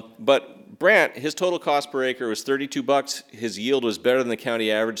 But Brandt, his total cost per acre was $32. His yield was better than the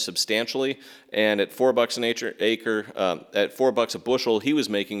county average substantially, and at $4 an acre, at $4 a bushel, he was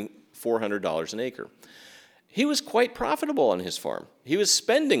making $400 an acre. He was quite profitable on his farm. He was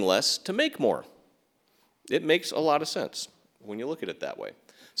spending less to make more. It makes a lot of sense when you look at it that way.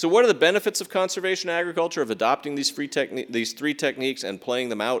 So what are the benefits of conservation agriculture, of adopting these three techniques and playing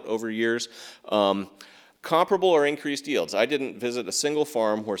them out over years? Comparable or increased yields. I didn't visit a single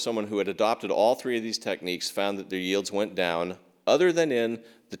farm where someone who had adopted all three of these techniques found that their yields went down, other than in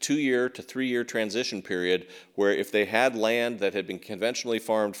the 2-year to 3-year transition period, where if they had land that had been conventionally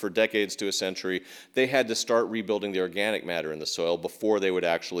farmed for decades to a century, they had to start rebuilding the organic matter in the soil before they would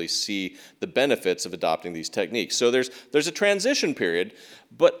actually see the benefits of adopting these techniques. So there's a transition period,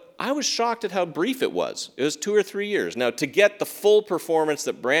 but I was shocked at how brief it was. It was 2 or 3 years. Now, to get the full performance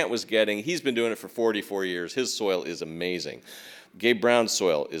that Brandt was getting, he's been doing it for 44 years. His soil is amazing. Gabe Brown's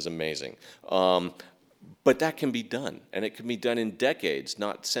soil is amazing. But that can be done, and it can be done in decades,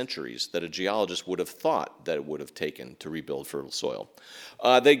 not centuries, that a geologist would have thought that it would have taken to rebuild fertile soil.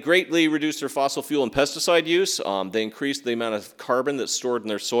 They greatly reduced their fossil fuel and pesticide use. They increased the amount of carbon that's stored in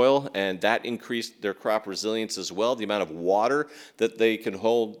their soil, and that increased their crop resilience as well. The amount of water that they can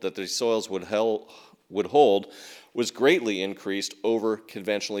hold, that the soils would hold, was greatly increased over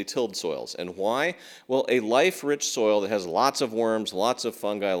conventionally tilled soils. And why? Well, a life-rich soil that has lots of worms, lots of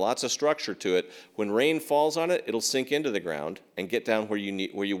fungi, lots of structure to it, when rain falls on it, it'll sink into the ground and get down where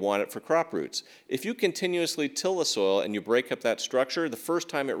you want it for crop roots. If you continuously till the soil and you break up that structure, the first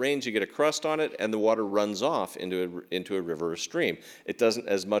time it rains, you get a crust on it, and the water runs off into a river or stream.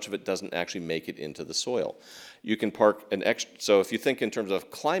 As much of it doesn't actually make it into the soil. You can so if you think in terms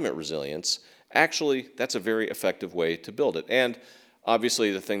of climate resilience, actually, that's a very effective way to build it. And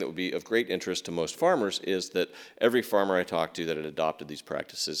Obviously, the thing that would be of great interest to most farmers is that every farmer I talked to that had adopted these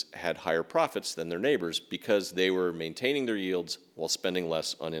practices had higher profits than their neighbors because they were maintaining their yields while spending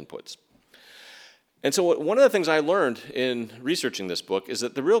less on inputs. And so one of the things I learned in researching this book is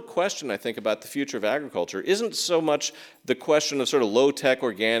that the real question, I think, about the future of agriculture isn't so much the question of sort of low-tech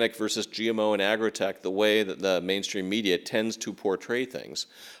organic versus GMO and agrotech, the way that the mainstream media tends to portray things.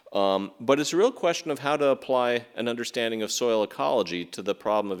 But it's a real question of how to apply an understanding of soil ecology to the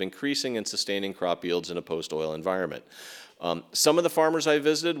problem of increasing and sustaining crop yields in a post-oil environment. Some of the farmers I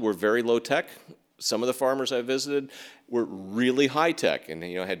visited were very low-tech. Some of the farmers I visited were really high-tech and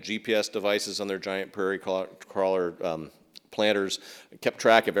had GPS devices on their giant prairie crawler planters, kept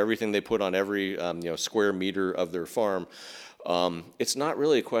track of everything they put on every square meter of their farm. It's not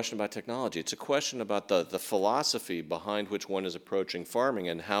really a question about technology. It's a question about the philosophy behind which one is approaching farming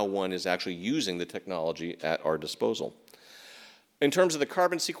and how one is actually using the technology at our disposal. In terms of the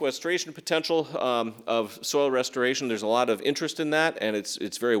carbon sequestration potential of soil restoration, there's a lot of interest in that, and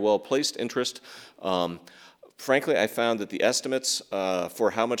it's very well-placed interest. Frankly, I found that the estimates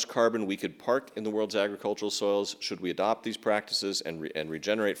for how much carbon we could park in the world's agricultural soils should we adopt these practices and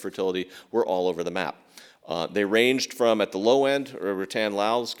regenerate fertility were all over the map. They ranged from, at the low end, Rattan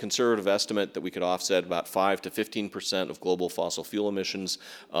Lal's conservative estimate that we could offset about 5 to 15% of global fossil fuel emissions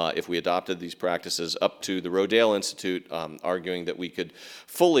if we adopted these practices, up to the Rodale Institute arguing that we could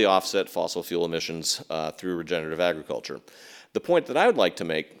fully offset fossil fuel emissions through regenerative agriculture. The point that I would like to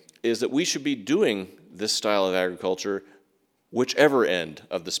make is that we should be doing this style of agriculture whichever end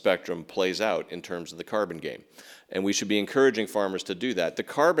of the spectrum plays out in terms of the carbon game. And we should be encouraging farmers to do that. The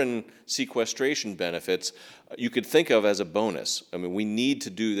carbon sequestration benefits you could think of as a bonus. I mean, we need to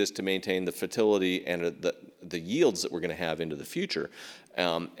do this to maintain the fertility and the yields that we're going to have into the future.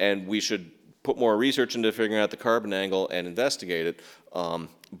 And we should put more research into figuring out the carbon angle and investigate it.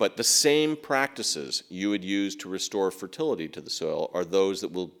 But the same practices you would use to restore fertility to the soil are those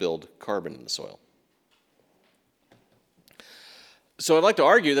that will build carbon in the soil. So I'd like to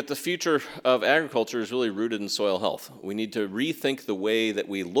argue that the future of agriculture is really rooted in soil health. We need to rethink the way that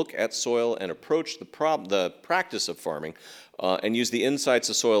we look at soil and approach the practice of farming and use the insights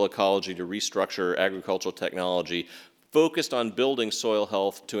of soil ecology to restructure agricultural technology focused on building soil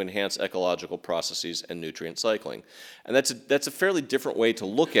health to enhance ecological processes and nutrient cycling. And that's a fairly different way to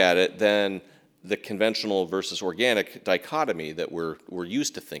look at it than the conventional versus organic dichotomy that we're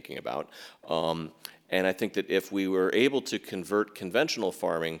used to thinking about. And I think that if we were able to convert conventional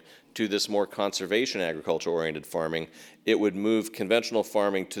farming to this more conservation agriculture-oriented farming, it would move conventional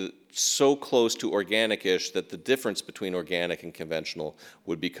farming to so close to organic-ish that the difference between organic and conventional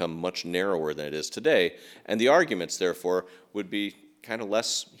would become much narrower than it is today, and the arguments, therefore, would be kind of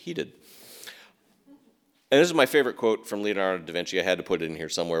less heated. And this is my favorite quote from Leonardo da Vinci. I had to put it in here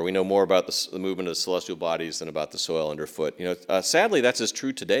somewhere. We know more about the movement of celestial bodies than about the soil underfoot. Sadly, that's as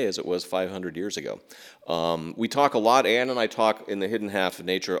true today as it was 500 years ago. We talk a lot, Anne and I talk in the Hidden Half of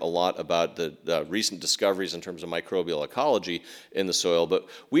Nature a lot about the recent discoveries in terms of microbial ecology in the soil, but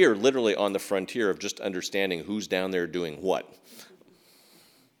we are literally on the frontier of just understanding who's down there doing what.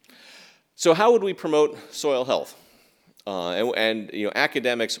 So how would we promote soil health?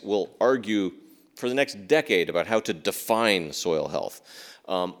 Academics will argue for the next decade about how to define soil health.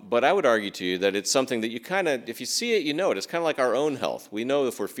 But I would argue to you that it's something that you kind of, if you see it, you know it. It's kind of like our own health. We know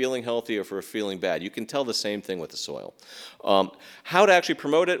if we're feeling healthy or if we're feeling bad. You can tell the same thing with the soil. How to actually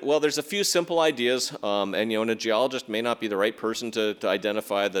promote it? Well, there's a few simple ideas, and a geologist may not be the right person to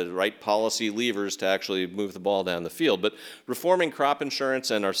identify the right policy levers to actually move the ball down the field. But reforming crop insurance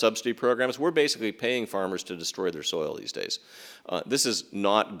and our subsidy programs, we're basically paying farmers to destroy their soil these days. This is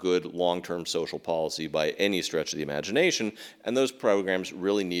not good long-term social policy by any stretch of the imagination, and those programs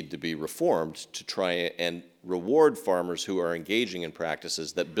really need to be reformed to try and reward farmers who are engaging in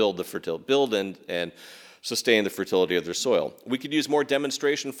practices that build and sustain the fertility of their soil. We could use more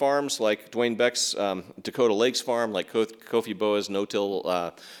demonstration farms like Dwayne Beck's Dakota Lakes Farm, like Kofi Boa's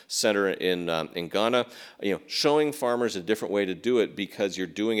No-Till Center in Ghana, showing farmers a different way to do it because you're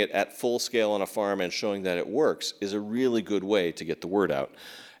doing it at full scale on a farm and showing that it works is a really good way to get the word out.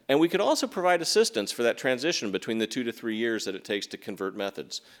 And we could also provide assistance for that transition between the 2 to 3 years that it takes to convert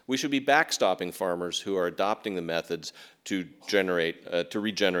methods. We should be backstopping farmers who are adopting the methods to regenerate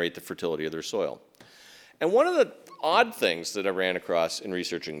the fertility of their soil. And one of the odd things that I ran across in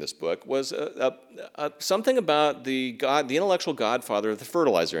researching this book was something about the intellectual godfather of the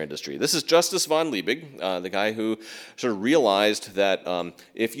fertilizer industry. This is Justus von Liebig, the guy who sort of realized that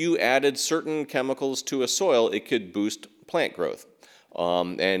if you added certain chemicals to a soil, it could boost plant growth.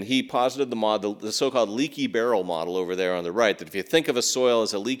 And he posited the model, the so-called leaky barrel model over there on the right, that if you think of a soil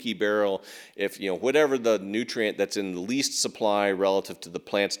as a leaky barrel, if whatever the nutrient that's in the least supply relative to the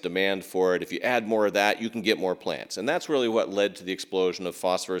plant's demand for it, if you add more of that, you can get more plants. And that's really what led to the explosion of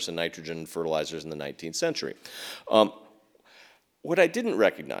phosphorus and nitrogen fertilizers in the 19th century. What I didn't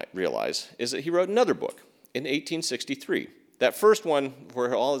realize is that he wrote another book in 1863. That first one,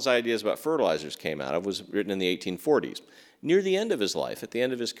 where all his ideas about fertilizers came out of, was written in the 1840s. Near the end of his life, at the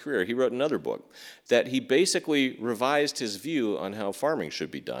end of his career, he wrote another book that he basically revised his view on how farming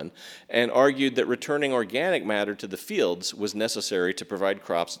should be done and argued that returning organic matter to the fields was necessary to provide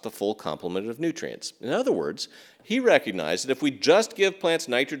crops with the full complement of nutrients. In other words, he recognized that if we just give plants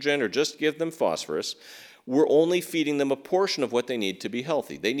nitrogen or just give them phosphorus, we're only feeding them a portion of what they need to be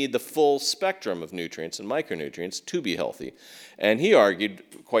healthy. They need the full spectrum of nutrients and micronutrients to be healthy. And he argued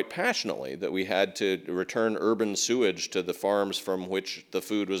quite passionately that we had to return urban sewage to the farms from which the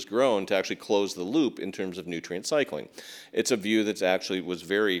food was grown to actually close the loop in terms of nutrient cycling. It's a view that actually was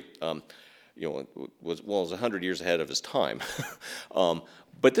very, was 100 years ahead of his time.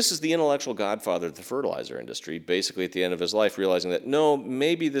 But this is the intellectual godfather of the fertilizer industry, basically at the end of his life realizing that, no,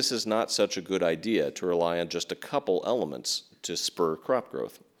 maybe this is not such a good idea to rely on just a couple elements to spur crop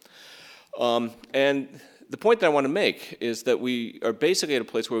growth. And the point that I want to make is that we are basically at a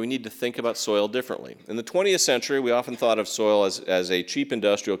place where we need to think about soil differently. In the 20th century, we often thought of soil as a cheap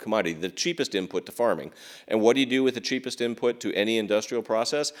industrial commodity, the cheapest input to farming. And what do you do with the cheapest input to any industrial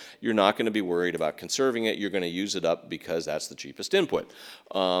process? You're not going to be worried about conserving it. You're going to use it up because that's the cheapest input.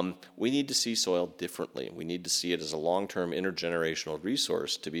 We need to see soil differently. We need to see it as a long-term intergenerational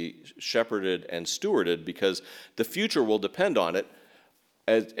resource to be shepherded and stewarded, because the future will depend on it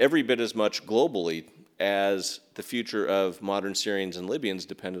as every bit as much globally as the future of modern Syrians and Libyans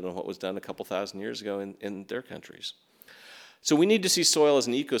depended on what was done a couple thousand years ago in their countries. So we need to see soil as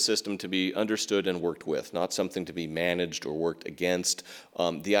an ecosystem to be understood and worked with, not something to be managed or worked against.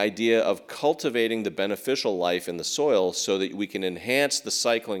 The idea of cultivating the beneficial life in the soil so that we can enhance the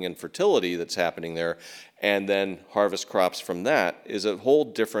cycling and fertility that's happening there and then harvest crops from that is a whole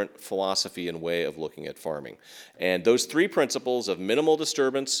different philosophy and way of looking at farming. And those three principles of minimal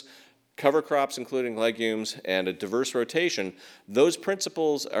disturbance, cover crops including legumes, and a diverse rotation, those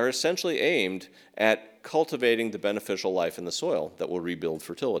principles are essentially aimed at cultivating the beneficial life in the soil that will rebuild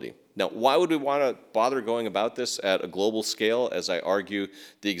fertility. Now, why would we want to bother going about this at a global scale? As I argue,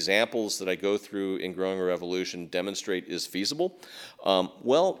 the examples that I go through in Growing a Revolution demonstrate is feasible.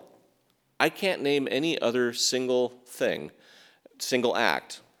 Well, I can't name any other single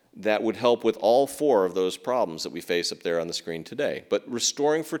act that would help with all four of those problems that we face up there on the screen today. But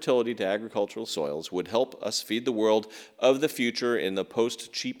restoring fertility to agricultural soils would help us feed the world of the future in the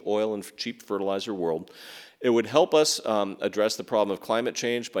post-cheap oil and cheap fertilizer world. It would help us address the problem of climate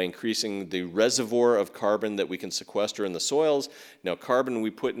change by increasing the reservoir of carbon that we can sequester in the soils. Now, carbon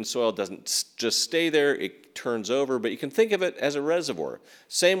we put in soil doesn't just stay there, it turns over, but you can think of it as a reservoir.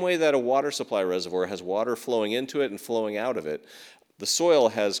 Same way that a water supply reservoir has water flowing into it and flowing out of it. The soil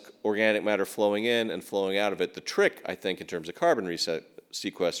has organic matter flowing in and flowing out of it. The trick, I think, in terms of carbon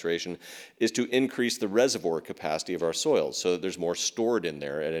sequestration is to increase the reservoir capacity of our soils so that there's more stored in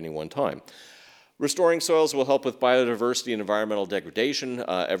there at any one time. Restoring soils will help with biodiversity and environmental degradation.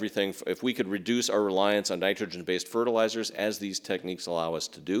 Everything, if we could reduce our reliance on nitrogen-based fertilizers, as these techniques allow us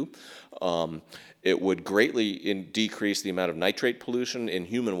to do, it would greatly decrease the amount of nitrate pollution in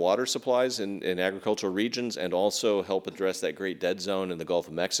human water supplies in agricultural regions, and also help address that great dead zone in the Gulf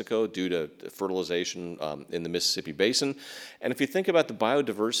of Mexico due to fertilization in the Mississippi Basin. And if you think about the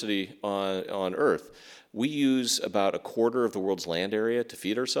biodiversity on Earth, we use about a quarter of the world's land area to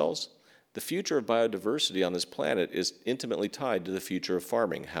feed ourselves. The future of biodiversity on this planet is intimately tied to the future of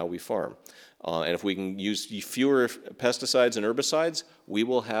farming, how we farm. And if we can use fewer pesticides and herbicides, we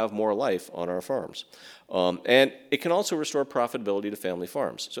will have more life on our farms. And it can also restore profitability to family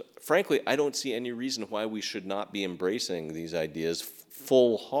farms. So frankly, I don't see any reason why we should not be embracing these ideas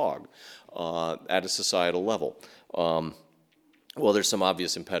full hog at a societal level. Well, there's some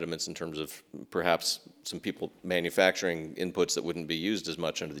obvious impediments in terms of perhaps some people manufacturing inputs that wouldn't be used as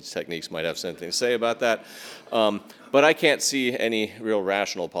much under these techniques might have something to say about that. But I can't see any real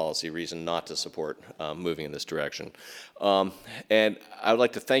rational policy reason not to support moving in this direction. And I would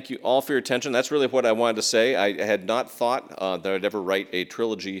like to thank you all for your attention. That's really what I wanted to say. I had not thought that I'd ever write a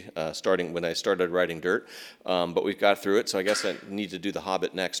trilogy starting when I started writing Dirt, but we've got through it, so I guess I need to do The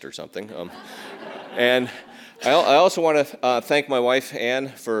Hobbit next or something. And I also want to thank my wife, Anne,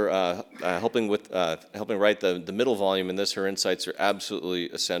 for helping write the middle volume in this. Her insights are absolutely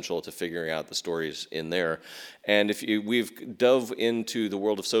essential to figuring out the stories in there. And we've dove into the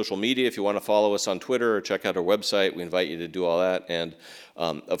world of social media. If you want to follow us on Twitter or check out our website, we invite you to do all that. And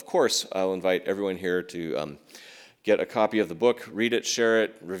of course, I'll invite everyone here to get a copy of the book, read it, share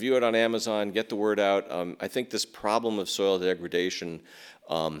it, review it on Amazon, get the word out. I think this problem of soil degradation,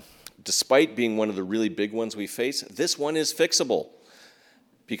 despite being one of the really big ones we face, this one is fixable.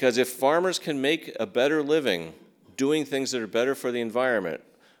 Because if farmers can make a better living doing things that are better for the environment,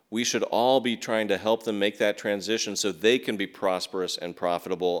 we should all be trying to help them make that transition so they can be prosperous and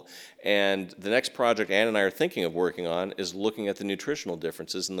profitable. And the next project Ann and I are thinking of working on is looking at the nutritional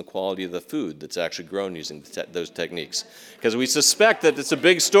differences in the quality of the food that's actually grown using those techniques. Because we suspect that it's a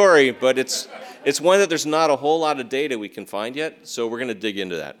big story, but it's one that there's not a whole lot of data we can find yet, so we're going to dig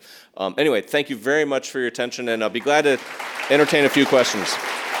into that. Anyway, thank you very much for your attention, and I'll be glad to entertain a few questions.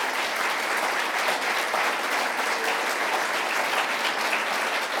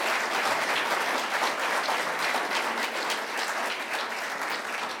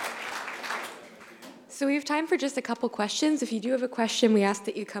 So we have time for just a couple questions. If you do have a question, we ask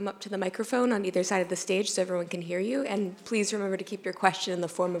that you come up to the microphone on either side of the stage so everyone can hear you. And please remember to keep your question in the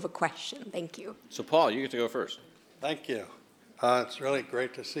form of a question. Thank you. So Paul, you get to go first. Thank you. It's really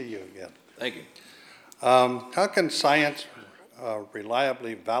great to see you again. Thank you. How can science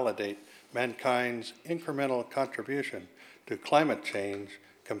reliably validate mankind's incremental contribution to climate change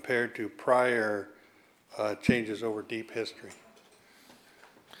compared to prior changes over deep history?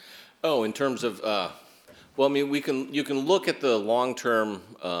 Oh, in terms of, well, I mean, you can look at the long-term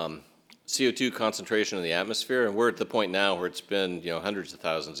CO2 concentration in the atmosphere, and we're at the point now where it's been, hundreds of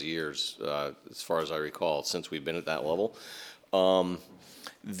thousands of years, as far as I recall, since we've been at that level.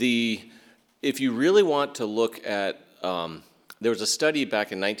 If you really want to look at, there was a study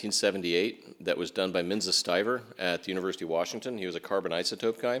back in 1978 that was done by Minza Stiver at the University of Washington. He was a carbon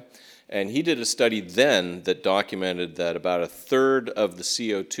isotope guy. And he did a study then that documented that about a third of the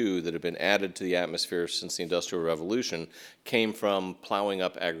CO2 that had been added to the atmosphere since the Industrial Revolution came from plowing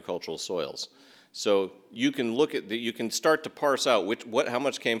up agricultural soils. So you can you can start to parse out how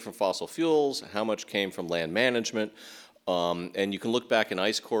much came from fossil fuels, how much came from land management, and you can look back in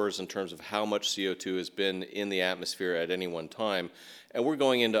ice cores in terms of how much CO2 has been in the atmosphere at any one time. And we're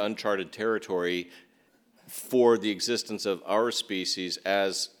going into uncharted territory for the existence of our species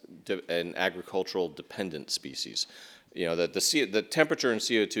as an agricultural dependent species. The temperature in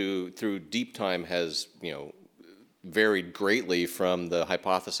CO2 through deep time has, varied greatly from the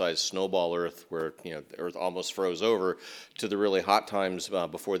hypothesized snowball Earth where, the Earth almost froze over to the really hot times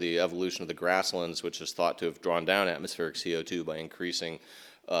before the evolution of the grasslands, which is thought to have drawn down atmospheric CO2 by increasing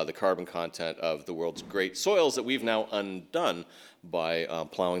the carbon content of the world's great soils that we've now undone by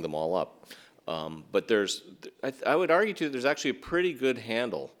plowing them all up. But I would argue too, there's actually a pretty good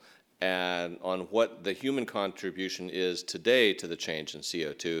handle on what the human contribution is today to the change in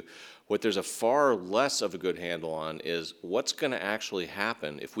CO2. What there's a far less of a good handle on is what's going to actually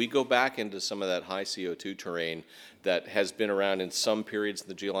happen if we go back into some of that high CO2 terrain that has been around in some periods in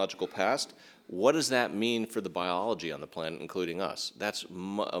the geological past. What does that mean for the biology on the planet, including us? That's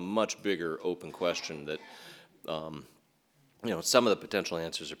a much bigger open question that, some of the potential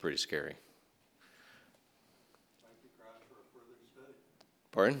answers are pretty scary.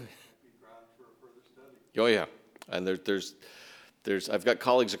 Pardon? Oh yeah, and I've got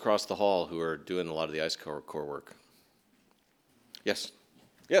colleagues across the hall who are doing a lot of the ice core work. Yes.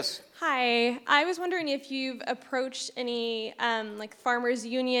 Yes. Hi, I was wondering if you've approached any like Farmers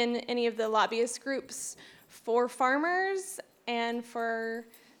Union, any of the lobbyist groups for farmers and for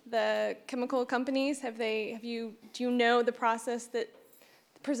the chemical companies. Do you know the process that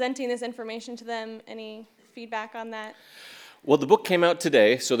presenting this information to them? Any feedback on that? Well, the book came out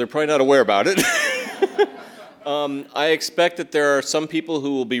today, so they're probably not aware about it. I expect that there are some people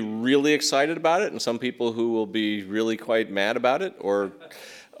who will be really excited about it and some people who will be really quite mad about it. Or,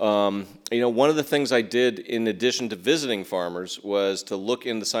 one of the things I did in addition to visiting farmers was to look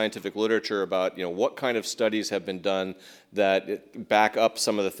in the scientific literature about, what kind of studies have been done that back up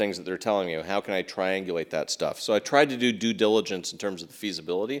some of the things that they're telling me. How can I triangulate that stuff? So I tried to do due diligence in terms of the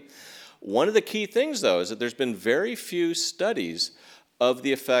feasibility. One of the key things, though, is that there's been very few studies of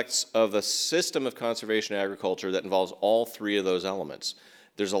the effects of a system of conservation agriculture that involves all three of those elements.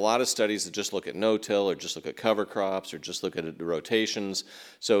 There's a lot of studies that just look at no-till or just look at cover crops or just look at the rotations.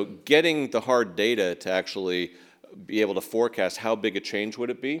 So getting the hard data to actually be able to forecast how big a change would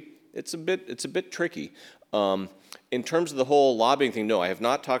it be it's a bit tricky. In terms of the whole lobbying thing, no, I have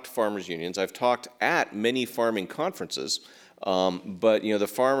not talked to farmers unions. I've talked at many farming conferences, but the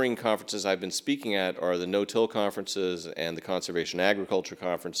farming conferences I've been speaking at are the no-till conferences and the conservation agriculture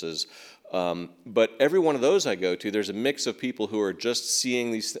conferences. But every one of those I go to, there's a mix of people who are just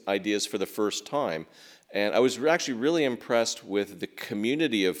seeing these ideas for the first time. And I was actually really impressed with the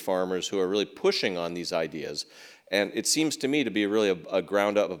community of farmers who are really pushing on these ideas. And it seems to me to be really a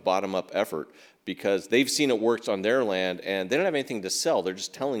ground-up, a bottom-up effort, because they've seen it works on their land, and they don't have anything to sell. They're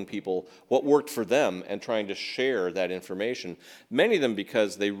just telling people what worked for them and trying to share that information. Many of them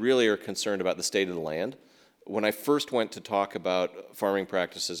because they really are concerned about the state of the land. When I first went to talk about farming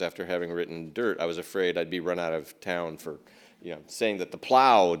practices after having written Dirt, I was afraid I'd be run out of town for saying that the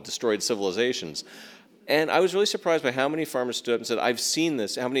plow destroyed civilizations. And I was really surprised by how many farmers stood up and said, I've seen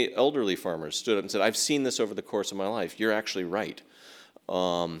this, how many elderly farmers stood up and said, I've seen this over the course of my life. You're actually right.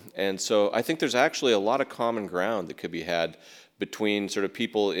 And so I think there's actually a lot of common ground that could be had between sort of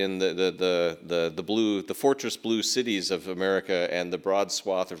people in the fortress blue cities of America and the broad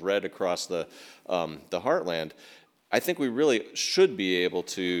swath of red across the heartland. I think we really should be able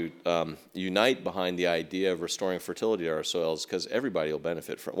to unite behind the idea of restoring fertility to our soils, because everybody will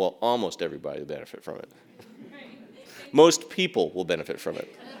benefit from, well, almost everybody will benefit from it. Most people will benefit from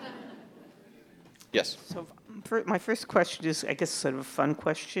it. Yes? So my first question is, I guess, sort of a fun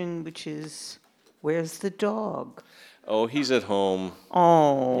question, which is, where's the dog? Oh, he's at home.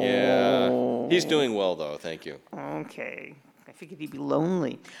 Oh. Yeah. He's doing well, though. Thank you. Okay. I figured he'd be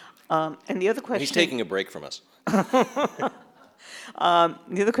lonely. And the other question... He's taking a break from us. The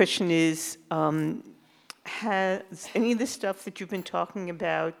other question is, has any of the stuff that you've been talking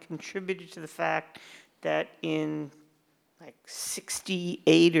about contributed to the fact that in like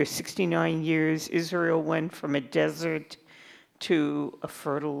 68 or 69 years, Israel went from a desert to a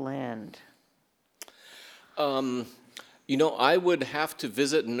fertile land? I would have to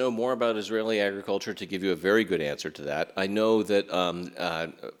visit and know more about Israeli agriculture to give you a very good answer to that. I know that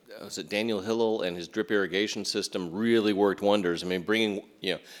was it Daniel Hillel and his drip irrigation system really worked wonders. I mean,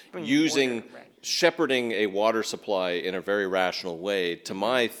 shepherding a water supply in a very rational way, to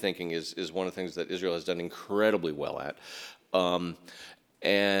my thinking, is one of the things that Israel has done incredibly well at.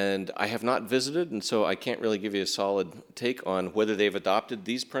 And I have not visited, and so I can't really give you a solid take on whether they've adopted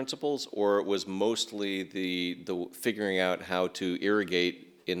these principles or it was mostly the figuring out how to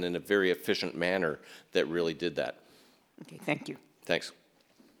irrigate in a very efficient manner that really did that. Okay, thank you. Thanks.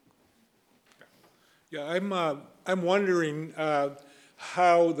 Yeah, I'm wondering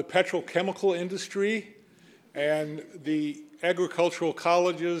how the petrochemical industry and the agricultural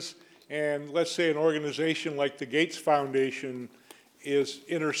colleges and, let's say, an organization like the Gates Foundation is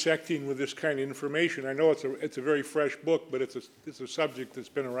intersecting with this kind of information. I know it's a very fresh book, but it's a subject that's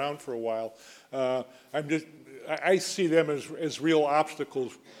been around for a while. I see them as real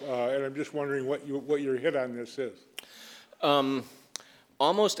obstacles, and I'm just wondering what your hit on this is.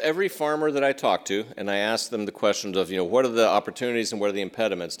 Almost every farmer that I talk to, and I ask them the questions of, what are the opportunities and what are the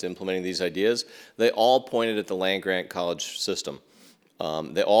impediments to implementing these ideas, they all pointed at the land-grant college system.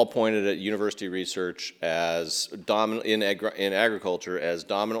 They all pointed at university research as in agriculture as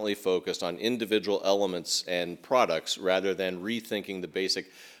dominantly focused on individual elements and products rather than rethinking the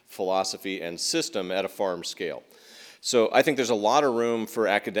basic philosophy and system at a farm scale. So I think there's a lot of room for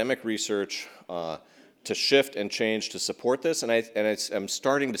academic research to shift and change to support this, and I'm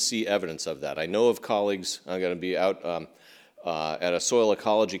starting to see evidence of that. I know of colleagues. I'm going to be out at a soil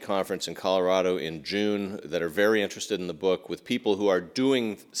ecology conference in Colorado in June that are very interested in the book, with people who are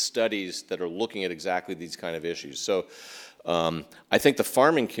doing studies that are looking at exactly these kind of issues. So I think the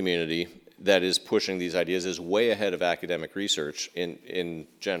farming community that is pushing these ideas is way ahead of academic research in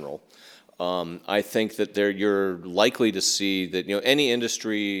general. I think that you're likely to see that any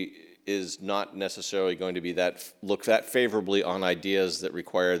industry is not necessarily going to be look that favorably on ideas that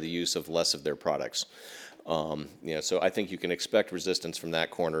require the use of less of their products. So I think you can expect resistance from that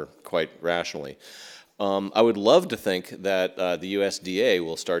corner quite rationally. I would love to think that the USDA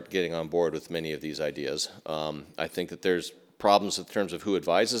will start getting on board with many of these ideas. I think that there's problems in terms of who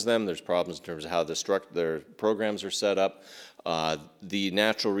advises them. There's problems in terms of how their programs are set up. The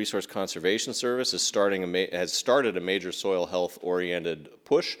Natural Resource Conservation Service has started a major soil health-oriented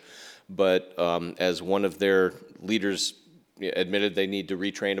push, but as one of their leaders admitted, they need to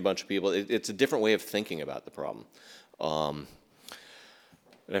retrain a bunch of people. It's a different way of thinking about the problem.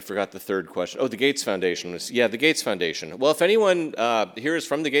 And I forgot the third question. Oh, the Gates Foundation. Yeah, the Gates Foundation. Well, if anyone here is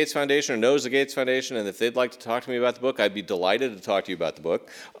from the Gates Foundation or knows the Gates Foundation, and if they'd like to talk to me about the book, I'd be delighted to talk to you about the book.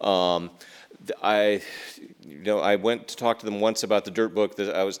 I went to talk to them once about the dirt book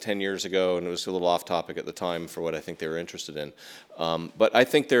that I was 10 years ago, and it was a little off topic at the time for what I think they were interested in. But I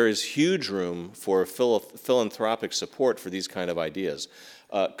think there is huge room for philanthropic support for these kind of ideas.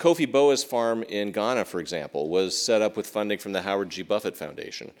 Kofi Boa's farm in Ghana, for example, was set up with funding from the Howard G. Buffett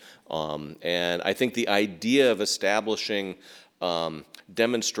Foundation. And I think the idea of establishing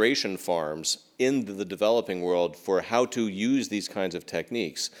demonstration farms in the developing world for how to use these kinds of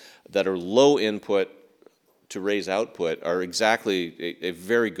techniques that are low input to raise output are exactly a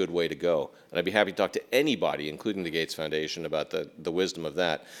very good way to go. And I'd be happy to talk to anybody, including the Gates Foundation, about the wisdom of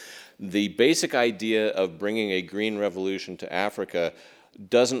that. The basic idea of bringing a green revolution to Africa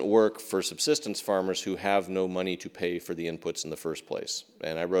doesn't work for subsistence farmers who have no money to pay for the inputs in the first place.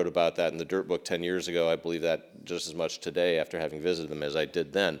 And I wrote about that in the Dirt Book 10 years ago. I believe that just as much today after having visited them as I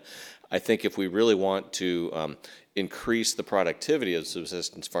did then. I think if we really want to increase the productivity of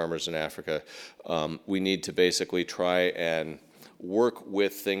subsistence farmers in Africa, we need to basically try and work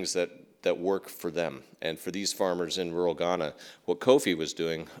with things that work for them. And for these farmers in rural Ghana, what Kofi was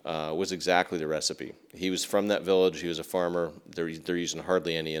doing was exactly the recipe. He was from that village, he was a farmer, they're using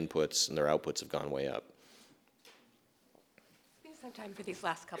hardly any inputs, and their outputs have gone way up. We just have time for these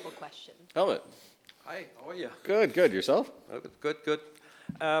last couple questions. Helmut. Hi, how are you? Good. Yourself? Good.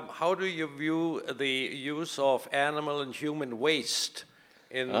 How do you view the use of animal and human waste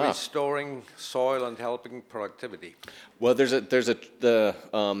in restoring soil and helping productivity? Well, there's a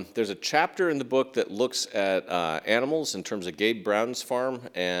chapter in the book that looks at animals in terms of Gabe Brown's farm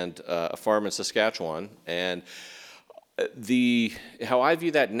and a farm in Saskatchewan, and how I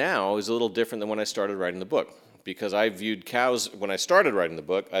view that now is a little different than when I started writing the book, because I viewed cows, when I started writing the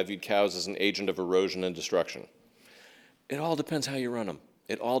book, I viewed cows as an agent of erosion and destruction. It all depends how you run them.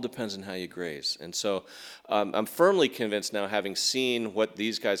 It all depends on how you graze. And so I'm firmly convinced now, having seen what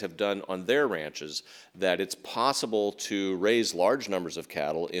these guys have done on their ranches, that it's possible to raise large numbers of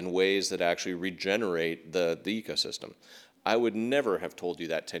cattle in ways that actually regenerate the ecosystem. I would never have told you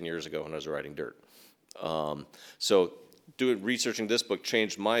that 10 years ago when I was writing Dirt. So researching this book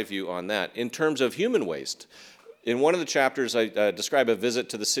changed my view on that. In terms of human waste, in one of the chapters I describe a visit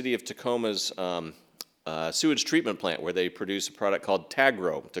to the city of Tacoma's sewage treatment plant, where they produce a product called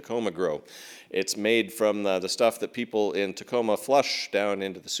Tacoma Grow. It's made from the stuff that people in Tacoma flush down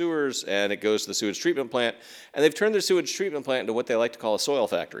into the sewers, and it goes to the sewage treatment plant. And they've turned their sewage treatment plant into what they like to call a soil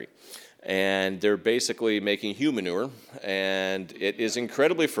factory. And they're basically making humanure, and it is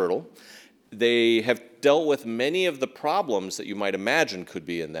incredibly fertile. They have dealt with many of the problems that you might imagine could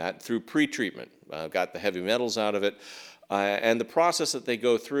be in that through pre-treatment. Got the heavy metals out of it. And the process that they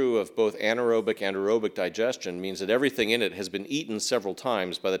go through of both anaerobic and aerobic digestion means that everything in it has been eaten several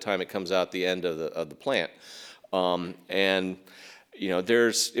times by the time it comes out the end of the plant. And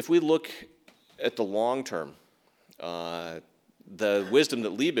if we look at the long term, the wisdom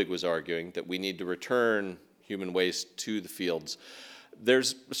that Liebig was arguing, that we need to return human waste to the fields,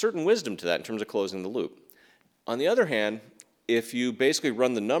 there's a certain wisdom to that in terms of closing the loop. On the other hand, if you basically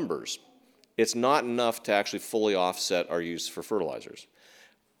run the numbers, it's not enough to actually fully offset our use for fertilizers.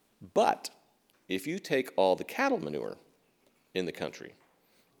 But if you take all the cattle manure in the country,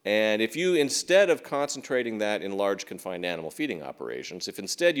 and if you, instead of concentrating that in large confined animal feeding operations, if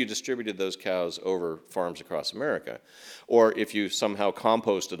instead you distributed those cows over farms across America, or if you somehow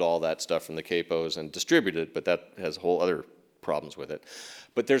composted all that stuff from the capos and distributed it, but that has whole other problems with it.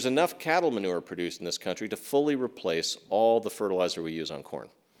 But there's enough cattle manure produced in this country to fully replace all the fertilizer we use on corn.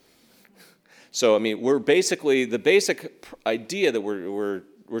 So, I mean, we're basically, the basic idea that we're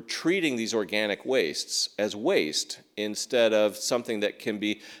treating these organic wastes as waste instead of something that can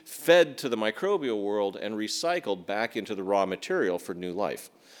be fed to the microbial world and recycled back into the raw material for new life.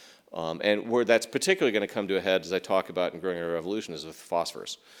 And where that's particularly going to come to a head, as I talk about in Growing a Revolution, is with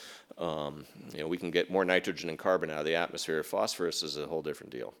phosphorus. We can get more nitrogen and carbon out of the atmosphere. Phosphorus is a whole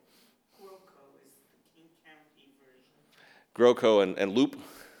different deal. GrowCo is the King County version. GrowCo and Loop?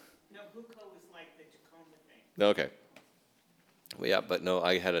 Okay. Well, yeah, but no,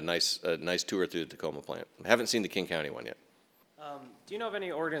 I had a nice tour through the Tacoma plant. I haven't seen the King County one yet. Do you know of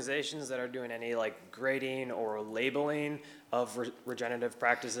any organizations that are doing any grading or labeling of regenerative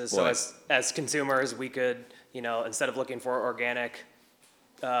practices? So as consumers, we could, instead of looking for organic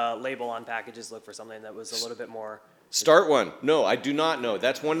label on packages, look for something that was a little bit more. Start one. No, I do not know.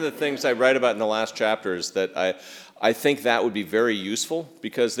 That's one of the things I write about in the last chapter, is that I think that would be very useful,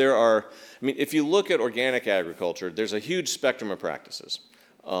 because if you look at organic agriculture, there's a huge spectrum of practices,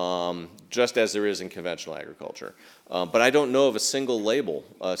 just as there is in conventional agriculture. But I don't know of a single label,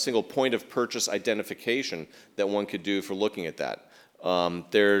 a single point of purchase identification that one could do for looking at that.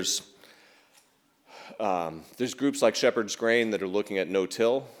 there's groups like Shepherd's Grain that are looking at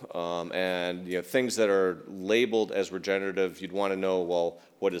no-till, and things that are labeled as regenerative. You'd want to know, well,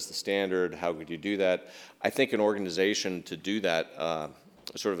 what is the standard? How could you do that? I think an organization to do that,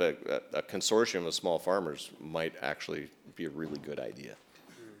 sort of a consortium of small farmers, might actually be a really good idea.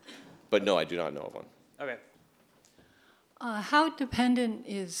 But no, I do not know of one. Okay. How dependent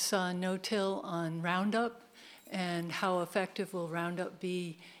is no-till on Roundup, and how effective will Roundup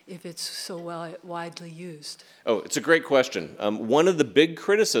be if it's so widely used? Oh, it's a great question. One of the big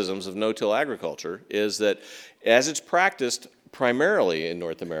criticisms of no-till agriculture is that as it's practiced primarily in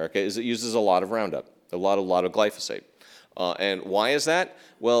North America, is it uses a lot of Roundup, a lot of glyphosate. And why is that?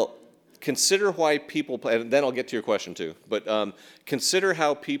 Well, consider why people, and then I'll get to your question too, but consider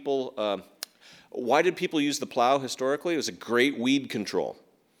how people, why did people use the plow historically? It was a great weed control.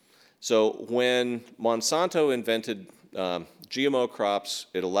 So when Monsanto invented GMO crops,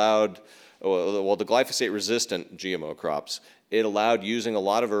 it allowed, well, the glyphosate-resistant GMO crops, it allowed using a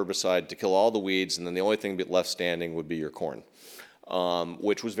lot of herbicide to kill all the weeds, and then the only thing left standing would be your corn,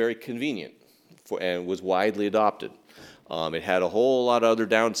 which was very convenient and was widely adopted. It had a whole lot of other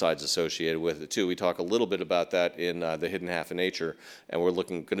downsides associated with it too. We talk a little bit about that in The Hidden Half of Nature, and we're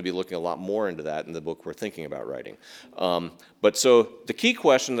going to be looking a lot more into that in the book we're thinking about writing. But so the key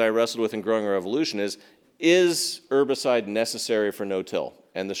question that I wrestled with in Growing a Revolution is herbicide necessary for no-till?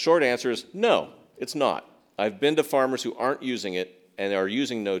 And the short answer is no, it's not. I've been to farmers who aren't using it and are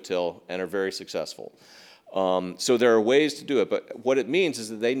using no-till and are very successful. So there are ways to do it, but what it means is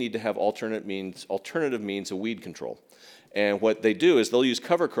that they need to have alternative means of weed control. And what they do is they'll use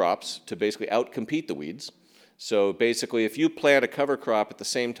cover crops to basically outcompete the weeds. So basically, if you plant a cover crop at the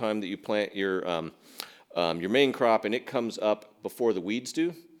same time that you plant your main crop and it comes up before the weeds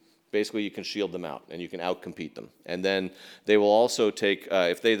do, basically you can shield them out and you can outcompete them. And then they will also take,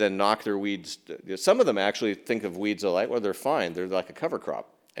 if they then knock their weeds, some of them actually think of weeds like, well, they're fine, they're like a cover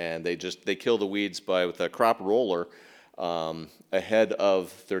crop. And they kill the weeds with a crop roller ahead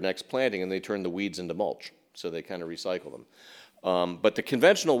of their next planting, and they turn the weeds into mulch. So they kind of recycle them. But the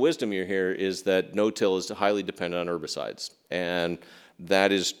conventional wisdom you hear is that no-till is highly dependent on herbicides. And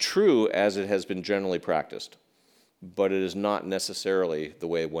that is true as it has been generally practiced. But it is not necessarily the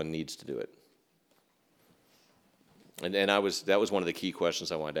way one needs to do it. And that was one of the key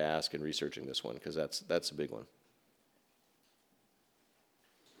questions I wanted to ask in researching this one, because that's a big one.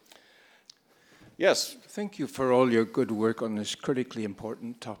 Yes? Thank you for all your good work on this critically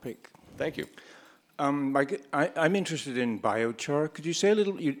important topic. Thank you. I'm interested in biochar. Could you say a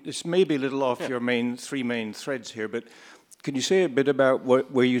little, this may be a little off your three main threads here, but could you say a bit about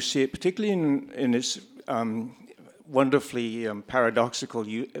where you see it, particularly in its wonderfully paradoxical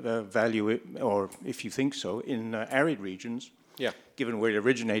value, or if you think so, in arid regions, given where it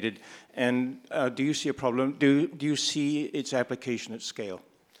originated? And do you see a problem? Do you see its application at scale?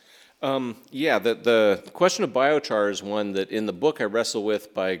 The question of biochar is one that in the book I wrestle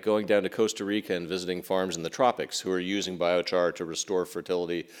with by going down to Costa Rica and visiting farms in the tropics who are using biochar to restore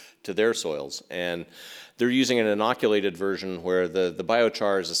fertility to their soils. And they're using an inoculated version where the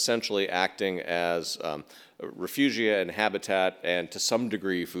biochar is essentially acting as refugia and habitat and to some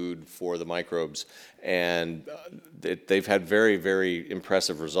degree food for the microbes. And they've had very, very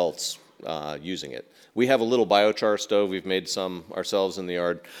impressive results using it. We have a little biochar stove. We've made some ourselves in the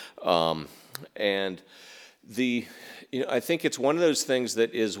yard. And I think it's one of those things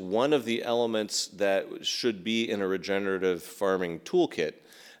that is one of the elements that should be in a regenerative farming toolkit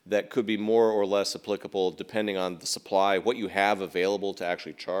that could be more or less applicable depending on the supply, what you have available to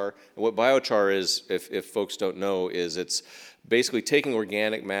actually char. And what biochar is, if folks don't know, is it's basically taking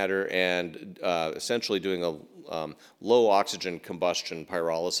organic matter and essentially doing a low oxygen combustion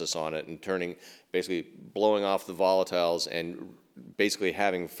pyrolysis on it and basically blowing off the volatiles and basically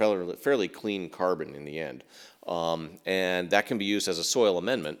having fairly clean carbon in the end. And that can be used as a soil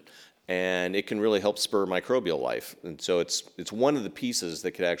amendment, and it can really help spur microbial life. And so it's one of the pieces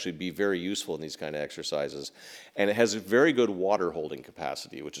that could actually be very useful in these kind of exercises. And it has a very good water holding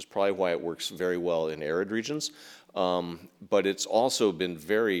capacity, which is probably why it works very well in arid regions. But it's also been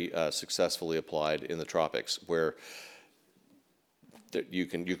very successfully applied in the tropics, where you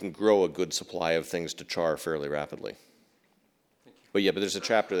can grow a good supply of things to char fairly rapidly. But there's a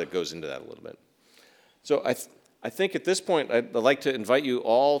chapter that goes into that a little bit. So I think at this point I'd like to invite you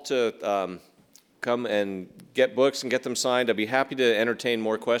all to come and get books and get them signed. I'd be happy to entertain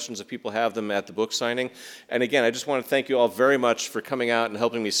more questions if people have them at the book signing. And again, I just want to thank you all very much for coming out and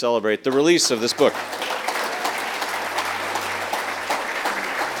helping me celebrate the release of this book.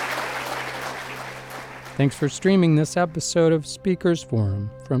 Thanks for streaming this episode of Speakers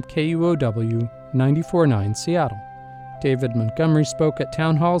Forum from KUOW 94.9 Seattle. David Montgomery spoke at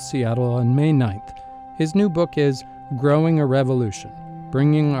Town Hall Seattle on May 9th. His new book is Growing a Revolution,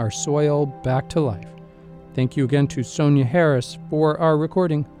 Bringing Our Soil Back to Life. Thank you again to Sonya Harris for our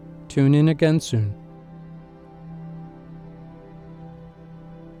recording. Tune in again soon.